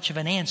sound like much of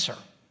an answer.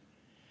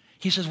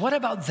 He says, what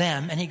about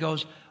them? And he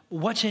goes,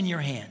 what's in your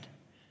hand?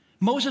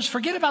 Moses,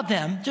 forget about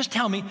them. Just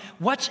tell me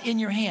what's in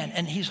your hand.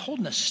 And he's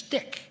holding a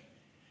stick.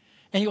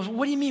 And he goes,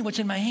 what do you mean what's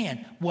in my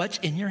hand? What's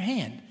in your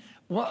hand?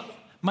 Well,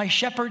 my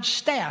shepherd's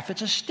staff.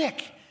 It's a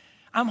stick.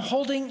 I'm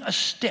holding a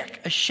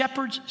stick, a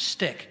shepherd's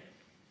stick.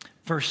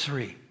 Verse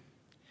 3.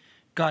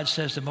 God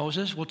says to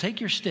Moses, well, take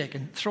your stick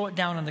and throw it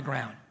down on the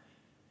ground.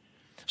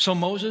 So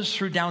Moses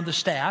threw down the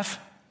staff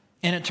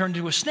and it turned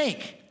into a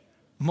snake.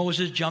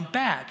 Moses jumped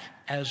back,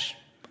 as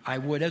I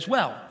would as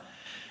well.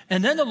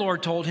 And then the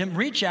Lord told him,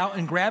 reach out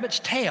and grab its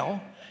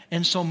tail.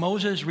 And so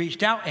Moses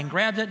reached out and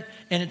grabbed it,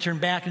 and it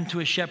turned back into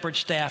a shepherd's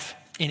staff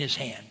in his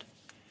hand.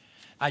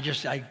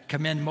 I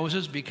commend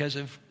Moses, because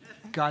if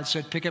God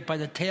said pick it by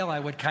the tail, I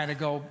would kind of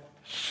go,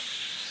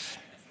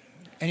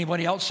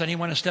 anybody else,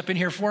 anyone to step in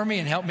here for me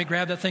and help me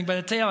grab that thing by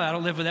the tail? I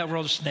don't live with that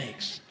world of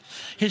snakes.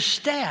 His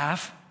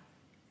staff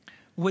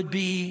would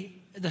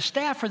be, the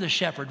staff for the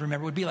shepherd,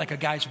 remember, would be like a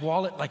guy's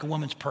wallet, like a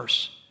woman's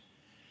purse.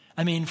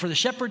 I mean, for the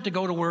shepherd to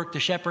go to work, the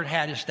shepherd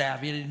had his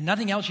staff. You had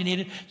nothing else you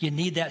needed, you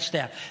need that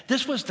staff.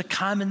 This was the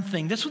common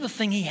thing. This was the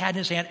thing he had in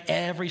his hand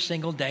every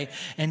single day.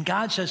 And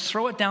God says,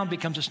 throw it down,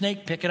 becomes a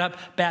snake, pick it up,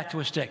 back to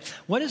a stick.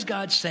 What is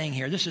God saying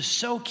here? This is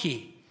so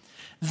key.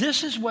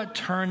 This is what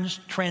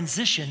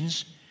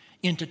transitions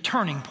into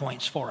turning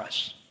points for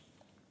us.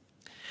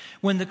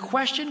 When the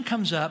question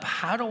comes up,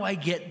 how do I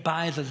get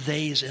by the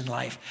theys in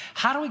life?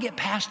 How do I get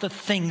past the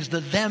things,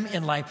 the them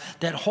in life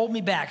that hold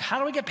me back? How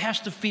do I get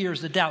past the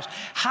fears, the doubts?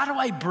 How do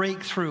I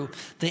break through?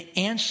 The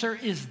answer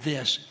is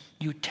this.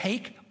 You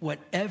take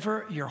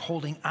whatever you're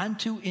holding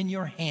onto in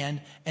your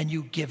hand and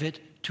you give it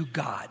to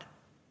God.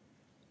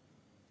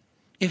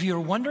 If you're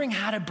wondering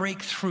how to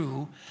break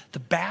through the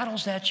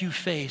battles that you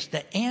face,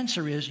 the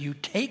answer is you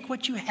take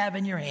what you have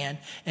in your hand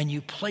and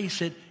you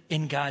place it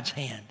in God's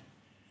hand.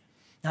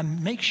 Now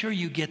make sure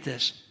you get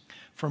this.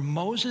 For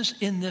Moses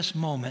in this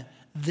moment,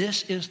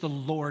 this is the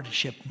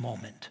lordship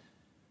moment.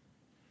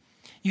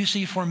 You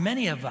see, for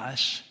many of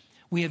us,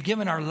 we have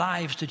given our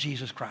lives to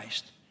Jesus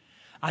Christ.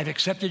 I've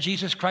accepted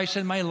Jesus Christ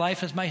in my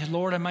life as my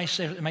Lord and my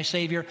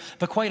Savior,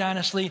 but quite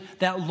honestly,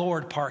 that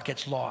Lord part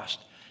gets lost.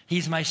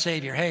 He's my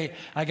Savior. Hey,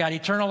 I got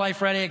eternal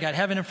life ready. I got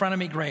heaven in front of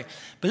me. Great.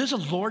 But this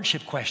is a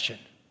lordship question.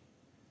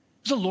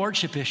 This is a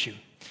lordship issue.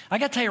 I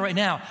got to tell you right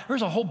now,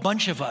 there's a whole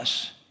bunch of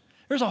us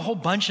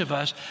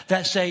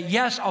that say,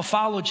 yes, I'll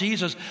follow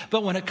Jesus,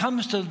 but when it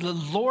comes to the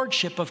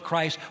lordship of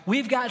Christ,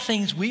 we've got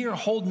things we are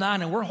holding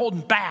on and we're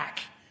holding back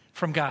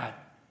from God.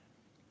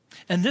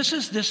 And this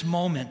is this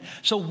moment.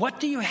 So what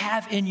do you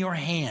have in your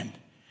hand?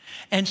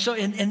 And so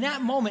in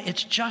that moment,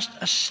 it's just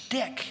a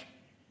stick.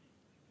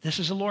 This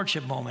is a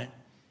lordship moment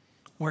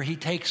where he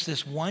takes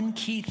this one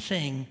key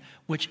thing,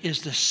 which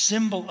is the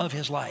symbol of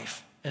his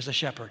life as a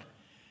shepherd,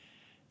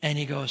 and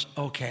he goes,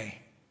 okay,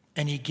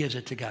 and he gives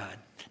it to God.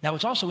 Now,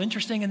 what's also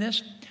interesting in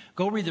this,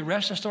 go read the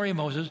rest of the story of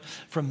Moses.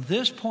 From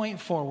this point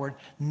forward,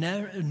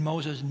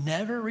 Moses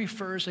never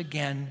refers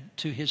again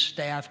to his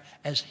staff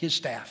as his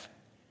staff.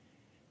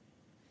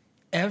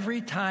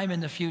 Every time in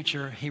the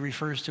future, he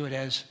refers to it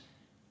as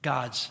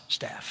God's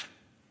staff.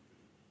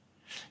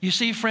 You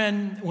see,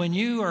 friend, when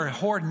you are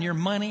hoarding your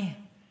money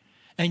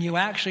and you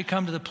actually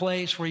come to the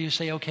place where you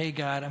say, okay,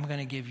 God, I'm going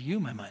to give you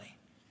my money,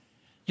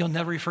 you'll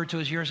never refer to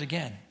it as yours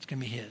again. It's going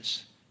to be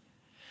his.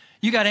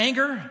 You got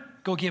anger?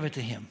 Go give it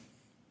to him.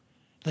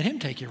 Let him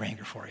take your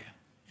anger for you.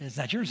 It's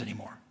not yours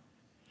anymore.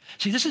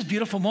 See, this is a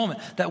beautiful moment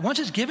that once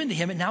it's given to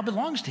him, it now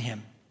belongs to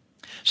him.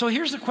 So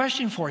here's the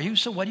question for you.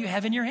 So what do you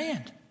have in your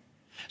hand?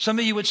 Some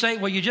of you would say,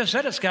 well, you just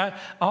said it, Scott.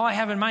 All I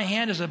have in my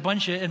hand is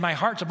in my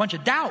heart's a bunch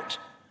of doubt.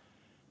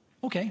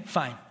 Okay,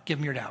 fine. Give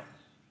him your doubt.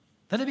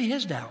 Let it be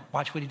his doubt.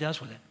 Watch what he does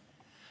with it.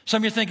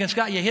 Some of you are thinking,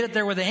 Scott, you hit it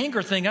there with the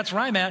anger thing. That's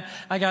where I'm at.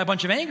 I got a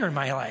bunch of anger in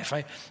my life.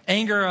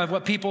 Anger of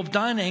what people have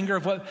done, anger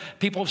of what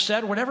people have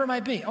said, whatever it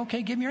might be.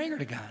 Okay, give me your anger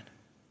to God.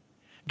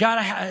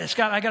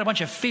 Scott, I got a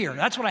bunch of fear.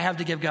 That's what I have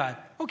to give God.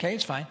 Okay,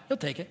 it's fine. He'll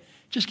take it.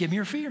 Just give me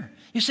your fear.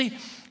 You see,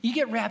 you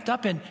get wrapped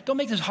up in, don't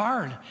make this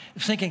hard,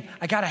 thinking,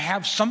 I got to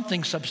have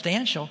something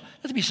substantial. It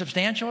doesn't have to be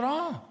substantial at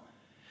all.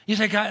 You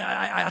say, God,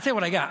 I'll tell you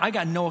what I got. I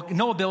got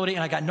no ability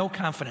and I got no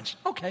confidence.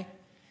 Okay.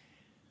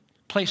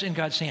 Place in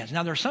God's hands.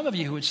 Now, there are some of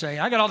you who would say,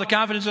 I got all the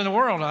confidence in the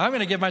world. I'm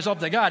going to give myself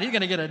to God. He's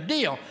going to get a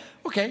deal.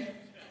 Okay.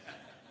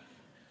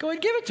 Go ahead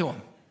and give it to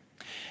him.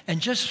 And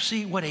just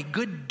see what a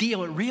good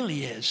deal it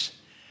really is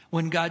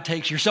when God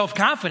takes your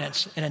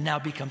self-confidence and it now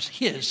becomes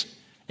his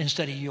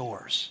instead of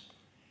yours.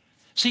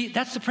 See,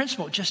 that's the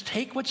principle. Just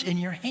take what's in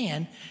your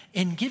hand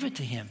and give it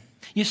to him.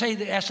 You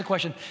say, ask the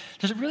question,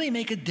 does it really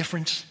make a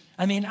difference?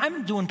 I mean,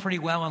 I'm doing pretty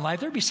well in life.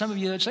 There'd be some of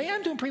you that say,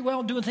 I'm doing pretty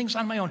well doing things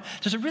on my own.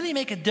 Does it really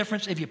make a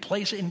difference if you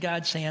place it in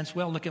God's hands?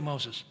 Well, look at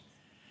Moses.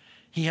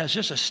 He has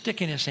just a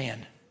stick in his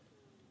hand.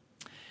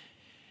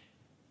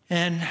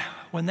 And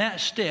when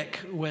that stick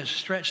was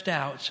stretched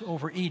out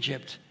over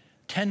Egypt,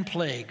 10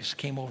 plagues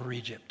came over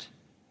Egypt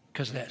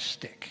because of that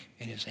stick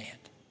in his hand.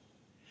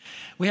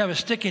 We have a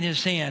stick in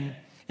his hand,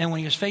 and when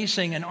he was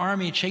facing an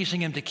army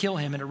chasing him to kill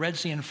him and a Red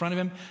Sea in front of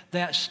him,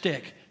 that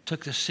stick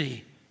took the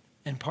sea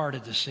and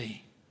parted the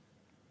sea.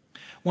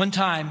 One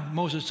time,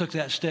 Moses took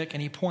that stick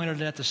and he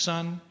pointed it at the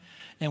sun.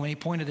 And when he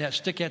pointed that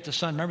stick at the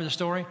sun, remember the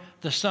story?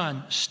 The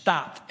sun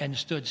stopped and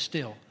stood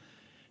still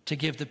to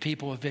give the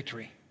people a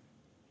victory.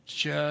 It's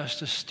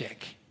just a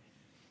stick,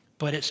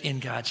 but it's in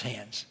God's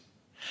hands.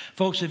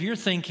 Folks, if you're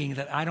thinking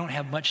that I don't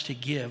have much to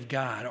give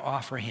God,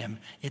 offer him,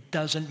 it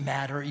doesn't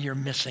matter. You're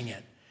missing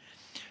it.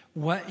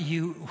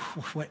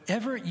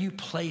 Whatever you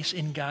place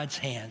in God's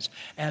hands,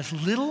 as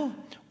little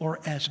or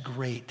as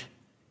great,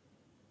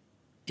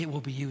 it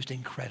will be used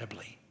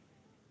incredibly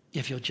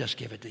if you'll just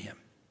give it to him.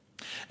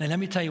 Now, let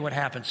me tell you what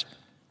happens.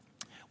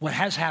 What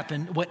has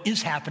happened, what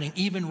is happening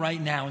even right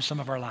now in some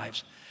of our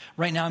lives.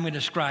 Right now, I'm going to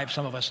describe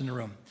some of us in the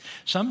room.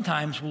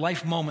 Sometimes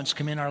life moments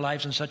come in our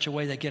lives in such a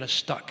way that get us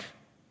stuck.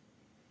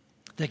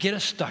 They get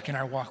us stuck in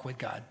our walk with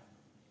God.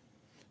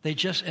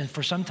 And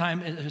for some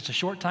time, it's a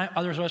short time.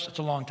 Others of us, it's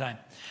a long time.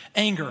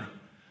 Anger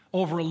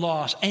over a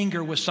loss.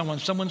 Anger with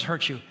someone's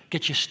hurt you,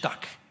 gets you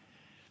stuck.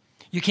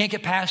 You can't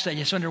get past that. You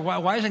just wonder,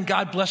 why isn't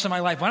God blessing my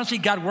life? Why don't I see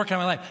God working on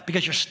my life?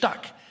 Because you're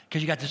stuck,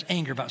 because you got this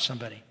anger about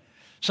somebody.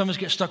 Some of us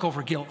get stuck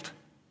over guilt.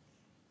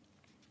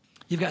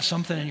 You've got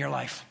something in your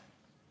life,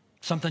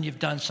 something you've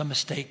done, some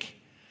mistake,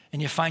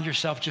 and you find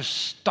yourself just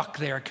stuck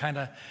there, kind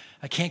of,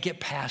 I can't get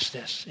past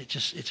this. It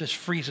just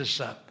frees us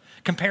up.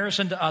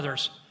 comparison to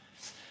others.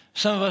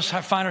 Some of us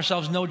find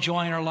ourselves no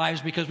joy in our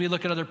lives because we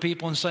look at other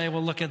people and say,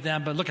 well, look at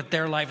them, but look at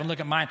their life and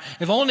look at mine.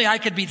 If only I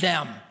could be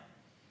them.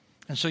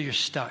 And so you're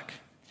stuck.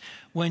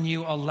 When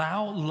you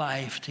allow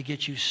life to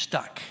get you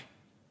stuck,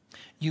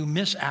 you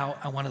miss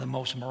out on one of the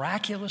most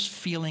miraculous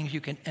feelings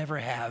you can ever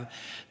have,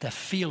 the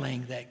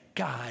feeling that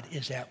God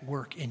is at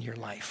work in your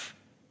life.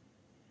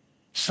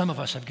 Some of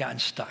us have gotten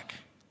stuck.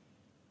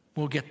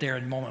 We'll get there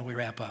in a moment when we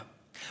wrap up.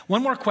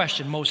 One more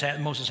question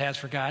Moses has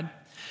for God.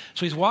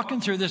 So he's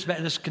walking through this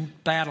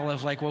battle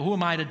of like, well, who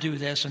am I to do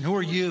this? And who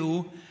are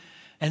you?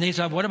 And he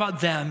said, what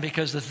about them?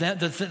 Because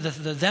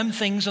the them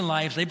things in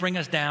life, they bring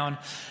us down.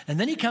 And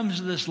then he comes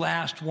to this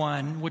last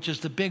one, which is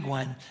the big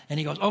one. And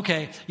he goes,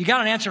 okay, you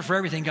got an answer for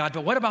everything, God,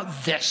 but what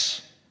about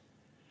this?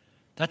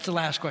 That's the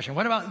last question.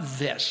 What about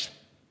this?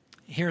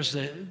 Here's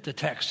the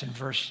text in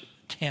verse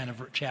 10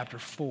 of chapter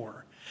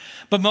 4.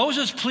 But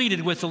Moses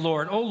pleaded with the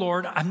Lord, oh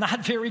Lord, I'm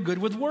not very good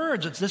with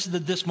words. This is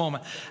this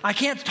moment. I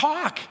can't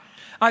talk.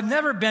 I've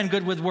never been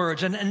good with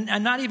words, and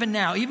not even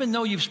now. Even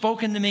though you've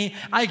spoken to me,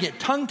 I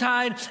get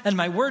tongue-tied, and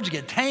my words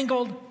get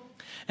tangled.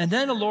 And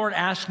then the Lord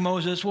asked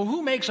Moses, well,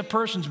 who makes a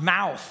person's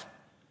mouth?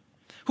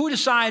 Who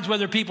decides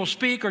whether people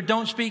speak or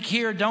don't speak,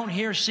 hear, don't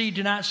hear, see,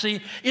 do not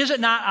see? Is it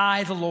not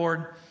I, the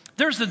Lord?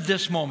 There's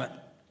this moment.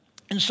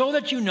 And so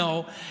that you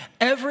know,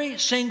 every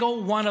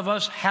single one of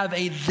us have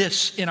a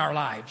this in our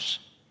lives.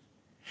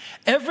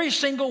 Every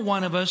single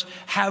one of us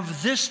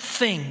have this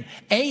thing,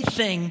 a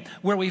thing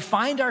where we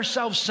find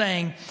ourselves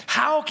saying,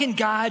 how can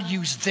God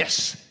use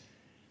this?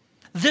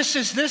 This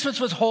is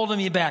what's holding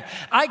me back.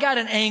 I got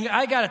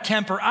a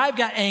temper, I've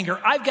got anger,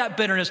 I've got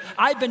bitterness,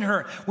 I've been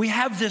hurt. We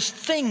have this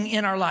thing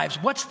in our lives.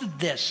 What's the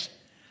this?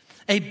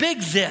 A big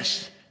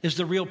this is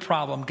the real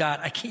problem. God,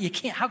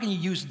 how can you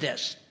use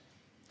this?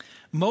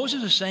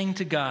 Moses is saying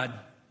to God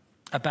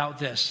about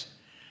this,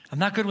 I'm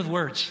not good with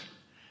words.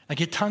 I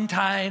get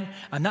tongue-tied.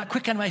 I'm not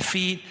quick on my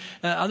feet.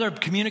 Other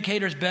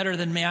communicators better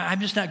than me. I'm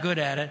just not good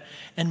at it.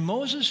 And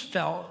Moses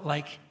felt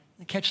like,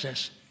 catch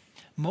this,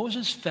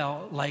 Moses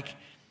felt like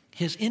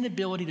his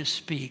inability to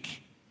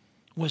speak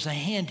was a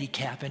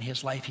handicap in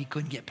his life he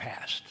couldn't get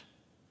past.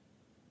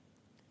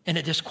 And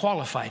it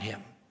disqualified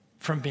him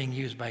from being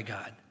used by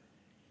God.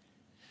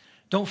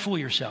 Don't fool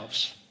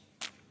yourselves.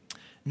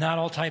 Not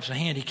all types of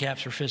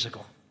handicaps are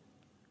physical.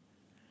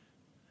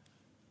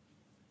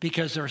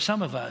 Because there are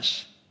some of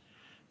us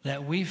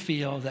that we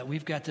feel that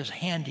we've got this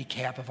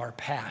handicap of our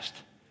past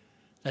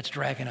that's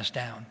dragging us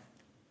down.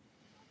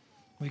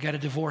 We got a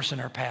divorce in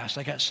our past.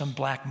 I got some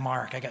black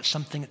mark. I got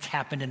something that's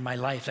happened in my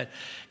life that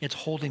it's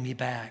holding me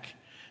back.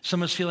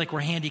 Some of us feel like we're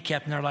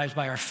handicapped in our lives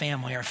by our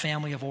family. Our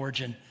family of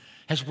origin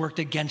has worked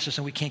against us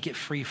and we can't get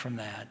free from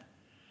that.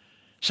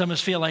 Some of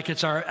us feel like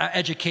it's our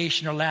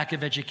education or lack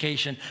of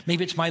education.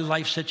 Maybe it's my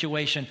life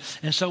situation.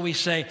 And so we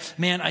say,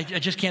 man, I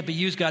just can't be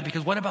used, God,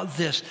 because what about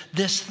this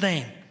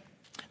thing?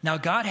 Now,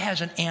 God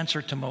has an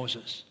answer to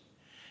Moses.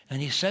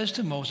 And he says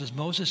to Moses,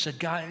 Moses says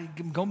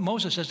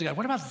to God,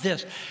 what about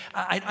this?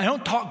 I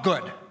don't talk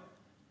good.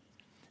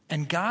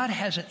 And God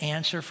has an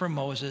answer for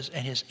Moses,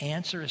 and his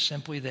answer is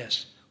simply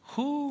this.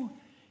 Who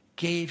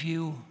gave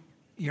you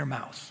your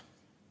mouth?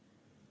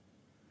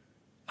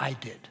 I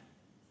did.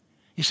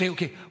 You say,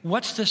 okay,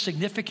 what's the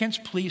significance?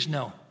 Please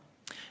know.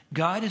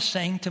 God is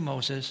saying to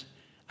Moses,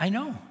 I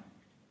know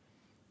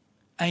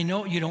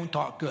you don't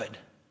talk good.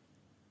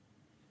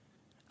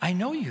 I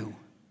know you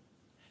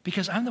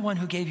because I'm the one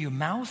who gave you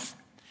mouth,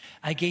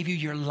 I gave you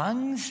your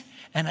lungs,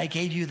 and I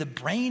gave you the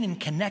brain and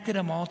connected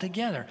them all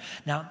together.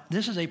 Now,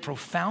 this is a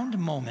profound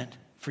moment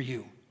for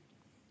you.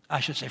 I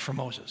should say for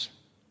Moses,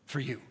 for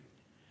you.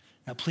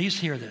 Now, please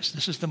hear this.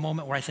 This is the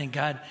moment where I think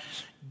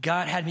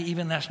God had me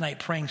even last night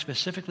praying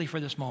specifically for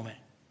this moment.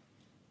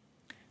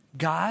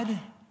 God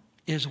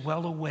is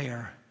well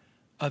aware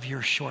of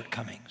your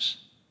shortcomings.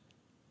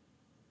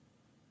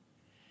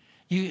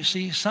 You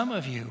see, some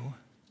of you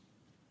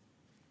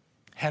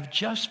have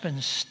just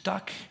been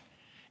stuck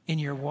in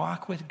your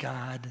walk with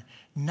God,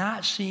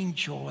 not seeing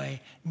joy,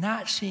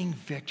 not seeing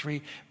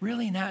victory,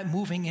 really not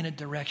moving in a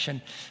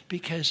direction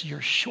because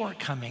your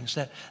shortcomings,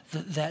 that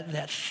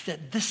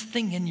this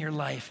thing in your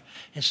life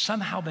has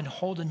somehow been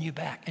holding you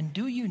back. And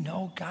do you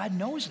know God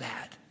knows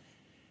that?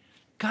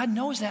 God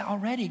knows that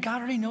already. God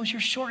already knows your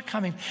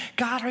shortcomings.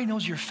 God already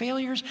knows your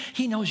failures.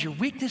 He knows your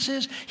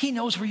weaknesses. He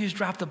knows where you've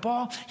dropped the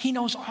ball. He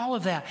knows all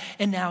of that.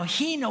 And now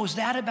he knows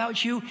that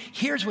about you.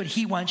 Here's what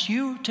he wants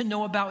you to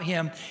know about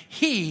him.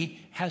 He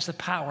has the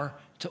power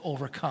to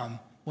overcome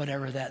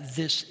whatever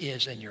this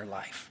is in your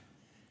life.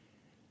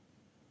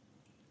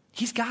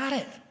 He's got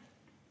it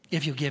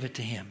if you give it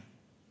to him.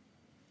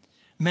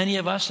 Many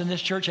of us in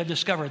this church have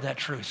discovered that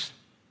truth.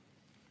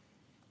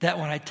 That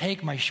when I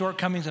take my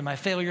shortcomings and my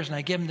failures and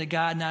I give them to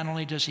God, not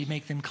only does he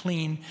make them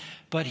clean,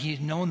 but he's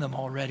known them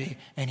already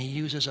and he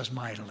uses us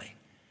mightily.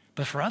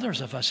 But for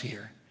others of us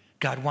here,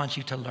 God wants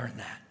you to learn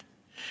that.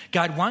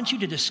 God wants you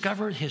to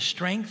discover his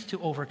strength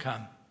to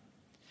overcome.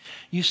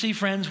 You see,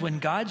 friends, when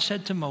God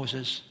said to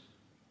Moses,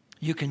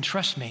 you can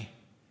trust me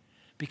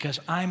because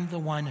I'm the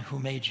one who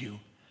made you,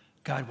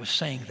 God was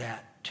saying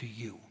that to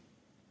you.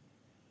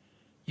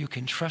 You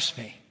can trust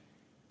me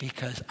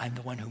because I'm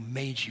the one who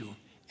made you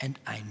and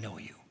I know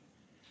you.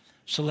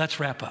 So let's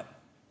wrap up.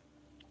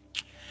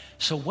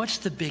 So what's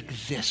the big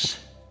this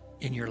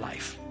in your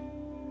life?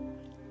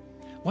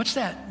 What's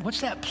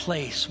that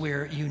place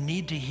where you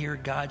need to hear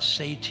God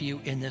say to you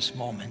in this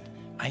moment,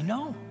 I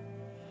know.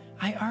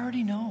 I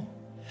already know.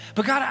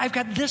 But God, I've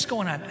got this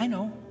going on. I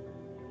know.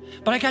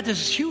 But I got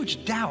this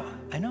huge doubt.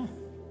 I know.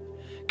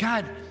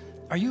 God,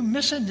 are you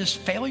missing this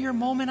failure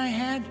moment I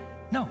had?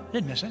 No, I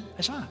didn't miss it.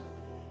 I saw it.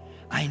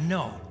 I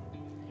know.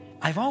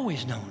 I've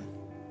always known.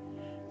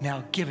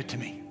 Now give it to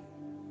me.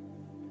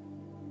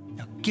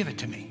 Now give it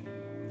to me.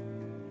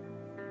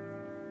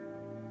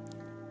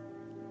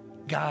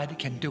 God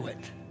can do it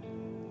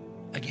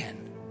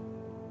again,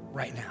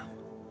 right now.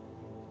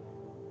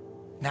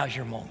 Now's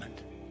your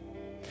moment.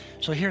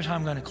 So here's how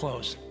I'm going to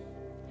close.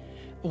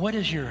 What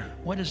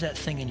is that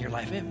thing in your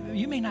life?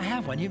 You may not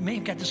have one. You may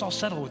have got this all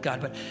settled with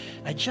God, but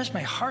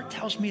my heart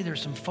tells me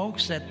there's some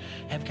folks that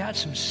have got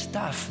some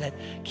stuff that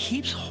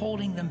keeps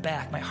holding them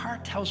back. My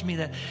heart tells me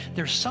that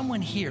there's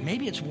someone here.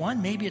 Maybe it's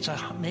one, maybe it's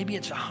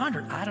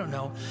 100. I don't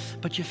know,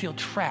 but you feel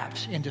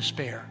trapped in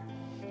despair.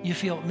 You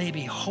feel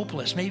maybe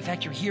hopeless. Maybe in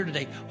fact you're here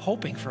today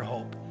hoping for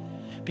hope.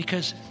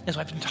 Because as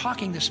I've been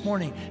talking this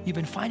morning, you've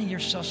been finding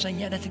yourself saying,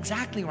 yeah, that's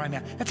exactly where I'm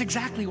at. That's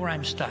exactly where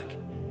I'm stuck.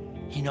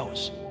 He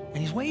knows. And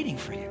he's waiting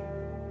for you.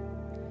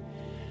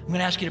 I'm going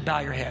to ask you to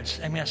bow your heads.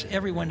 I'm going to ask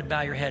everyone to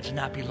bow your heads and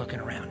not be looking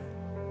around.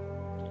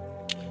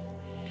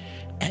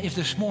 And if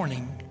this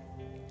morning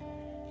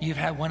you've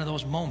had one of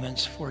those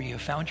moments where you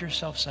found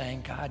yourself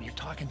saying, God, you're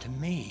talking to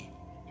me.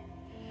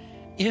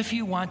 If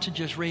you want to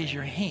just raise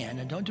your hand,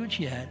 and don't do it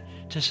yet,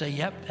 to say,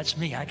 yep, that's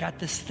me. I got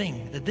this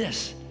thing,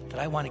 this that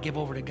I want to give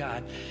over to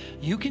God.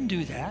 You can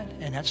do that,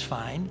 and that's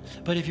fine.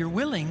 But if you're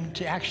willing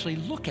to actually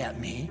look at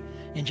me,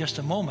 in just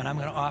a moment, I'm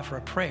going to offer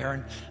a prayer,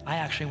 and I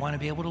actually want to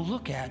be able to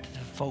look at the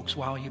folks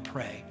while you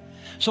pray.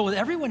 So with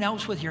everyone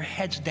else with your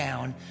heads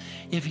down,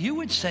 if you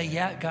would say,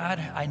 yeah, God,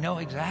 I know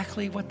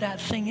exactly what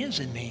that thing is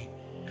in me,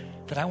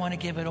 that I want to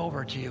give it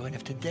over to you. And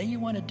if today you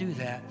want to do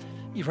that,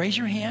 you raise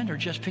your hand or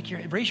just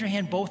raise your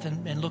hand both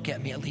and look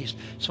at me at least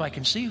so I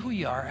can see who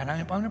you are. And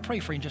I'm going to pray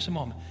for you in just a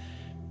moment.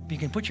 You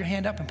can put your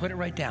hand up and put it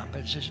right down,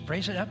 but just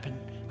raise it up and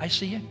I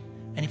see you.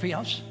 Anybody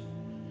else?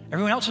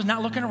 Everyone else is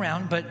not looking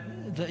around, but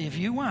if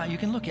you want, you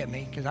can look at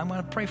me because I'm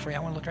going to pray for you. I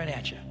want to look right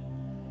at you.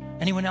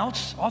 Anyone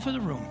else? All through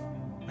the room.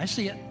 I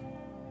see it.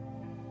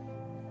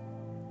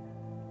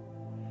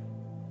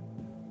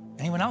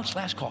 Anyone else?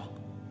 Last call.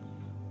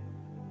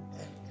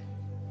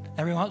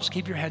 Everyone else,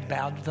 keep your head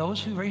bowed.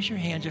 Those who raise your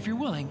hands, if you're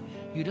willing,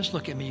 you just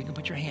look at me. You can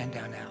put your hand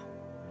down now.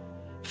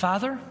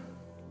 Father,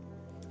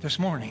 this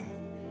morning,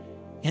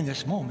 in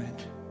this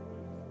moment,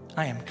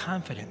 I am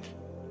confident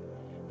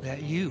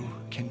that you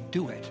can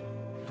do it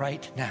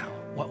right now,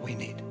 what we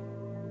need.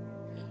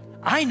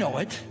 I know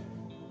it,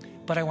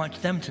 but I want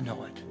them to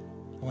know it.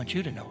 I want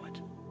you to know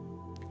it.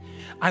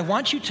 I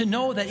want you to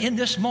know that in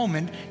this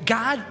moment,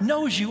 God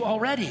knows you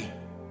already.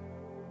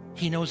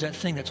 He knows that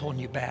thing that's holding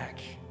you back.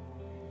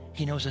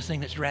 He knows the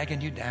thing that's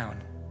dragging you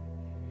down.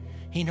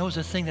 He knows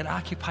the thing that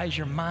occupies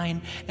your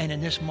mind. And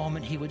in this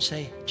moment, he would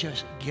say,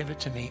 just give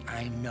it to me.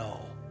 I know.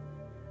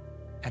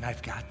 And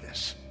I've got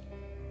this.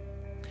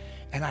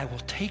 And I will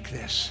take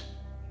this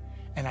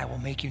and I will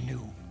make you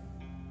new.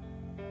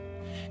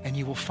 And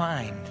you will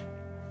find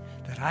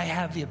that I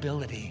have the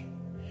ability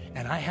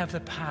and I have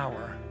the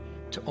power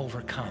to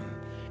overcome.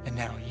 And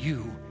now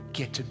you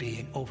get to be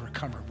an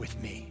overcomer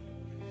with me.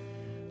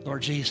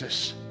 Lord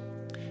Jesus,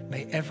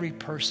 may every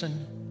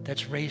person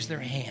that's raised their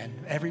hand,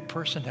 every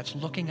person that's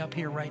looking up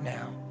here right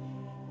now,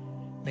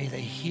 may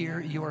they hear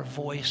your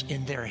voice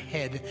in their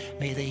head.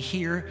 May they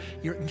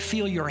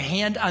feel your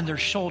hand on their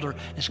shoulder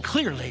as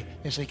clearly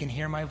as they can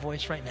hear my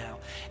voice right now.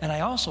 And I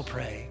also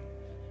pray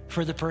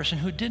for the person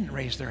who didn't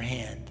raise their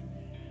hand,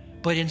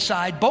 but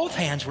inside both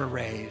hands were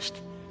raised.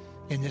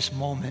 In this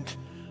moment,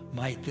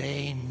 might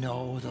they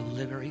know the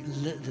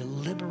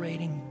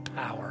liberating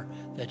power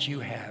that you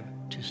have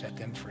to set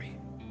them free.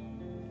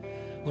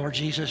 Lord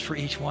Jesus, for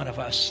each one of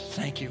us,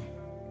 thank you.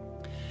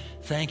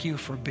 Thank you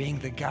for being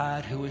the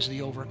God who is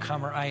the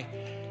overcomer. I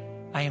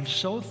am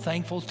so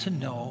thankful to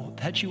know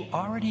that you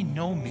already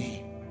know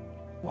me.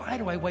 Why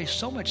do I waste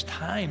so much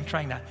time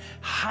trying to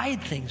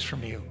hide things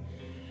from you?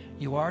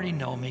 You already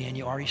know me and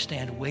you already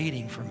stand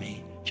waiting for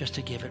me just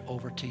to give it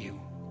over to you.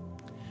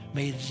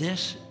 May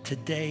this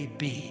today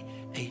be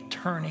a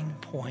turning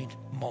point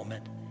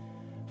moment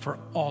for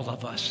all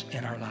of us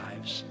in our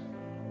lives.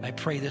 I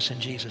pray this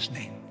in Jesus'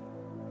 name.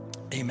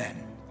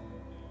 Amen.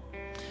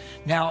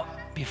 Now,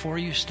 before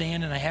you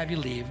stand and I have you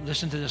leave,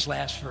 listen to this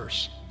last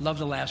verse. Love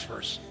the last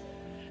verse.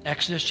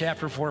 Exodus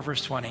chapter 4,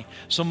 verse 20.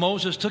 So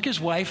Moses took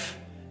his wife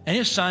and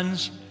his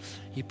sons,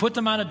 he put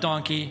them on a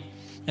donkey,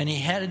 and he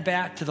headed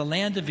back to the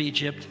land of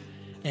Egypt,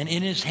 and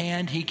in his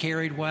hand he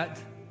carried what?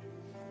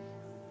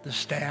 The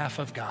staff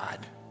of God.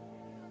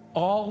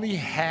 All he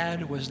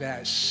had was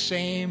that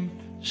same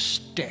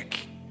stick,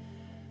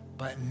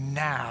 but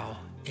now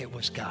it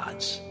was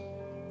God's.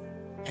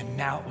 And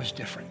now it was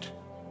different.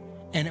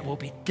 And it will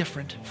be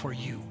different for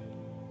you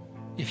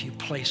if you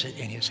place it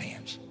in his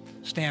hands.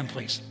 Stand,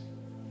 please.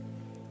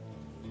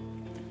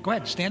 Go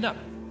ahead, stand up.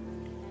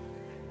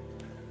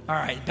 All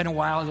right, been a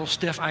while, a little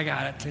stiff. I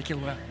got it. Take it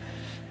away.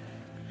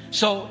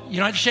 So you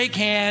don't have to shake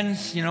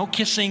hands,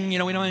 kissing, we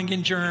don't want to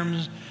get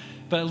germs,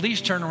 but at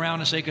least turn around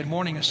and say good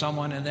morning to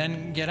someone and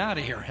then get out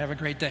of here. Have a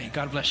great day.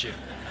 God bless you.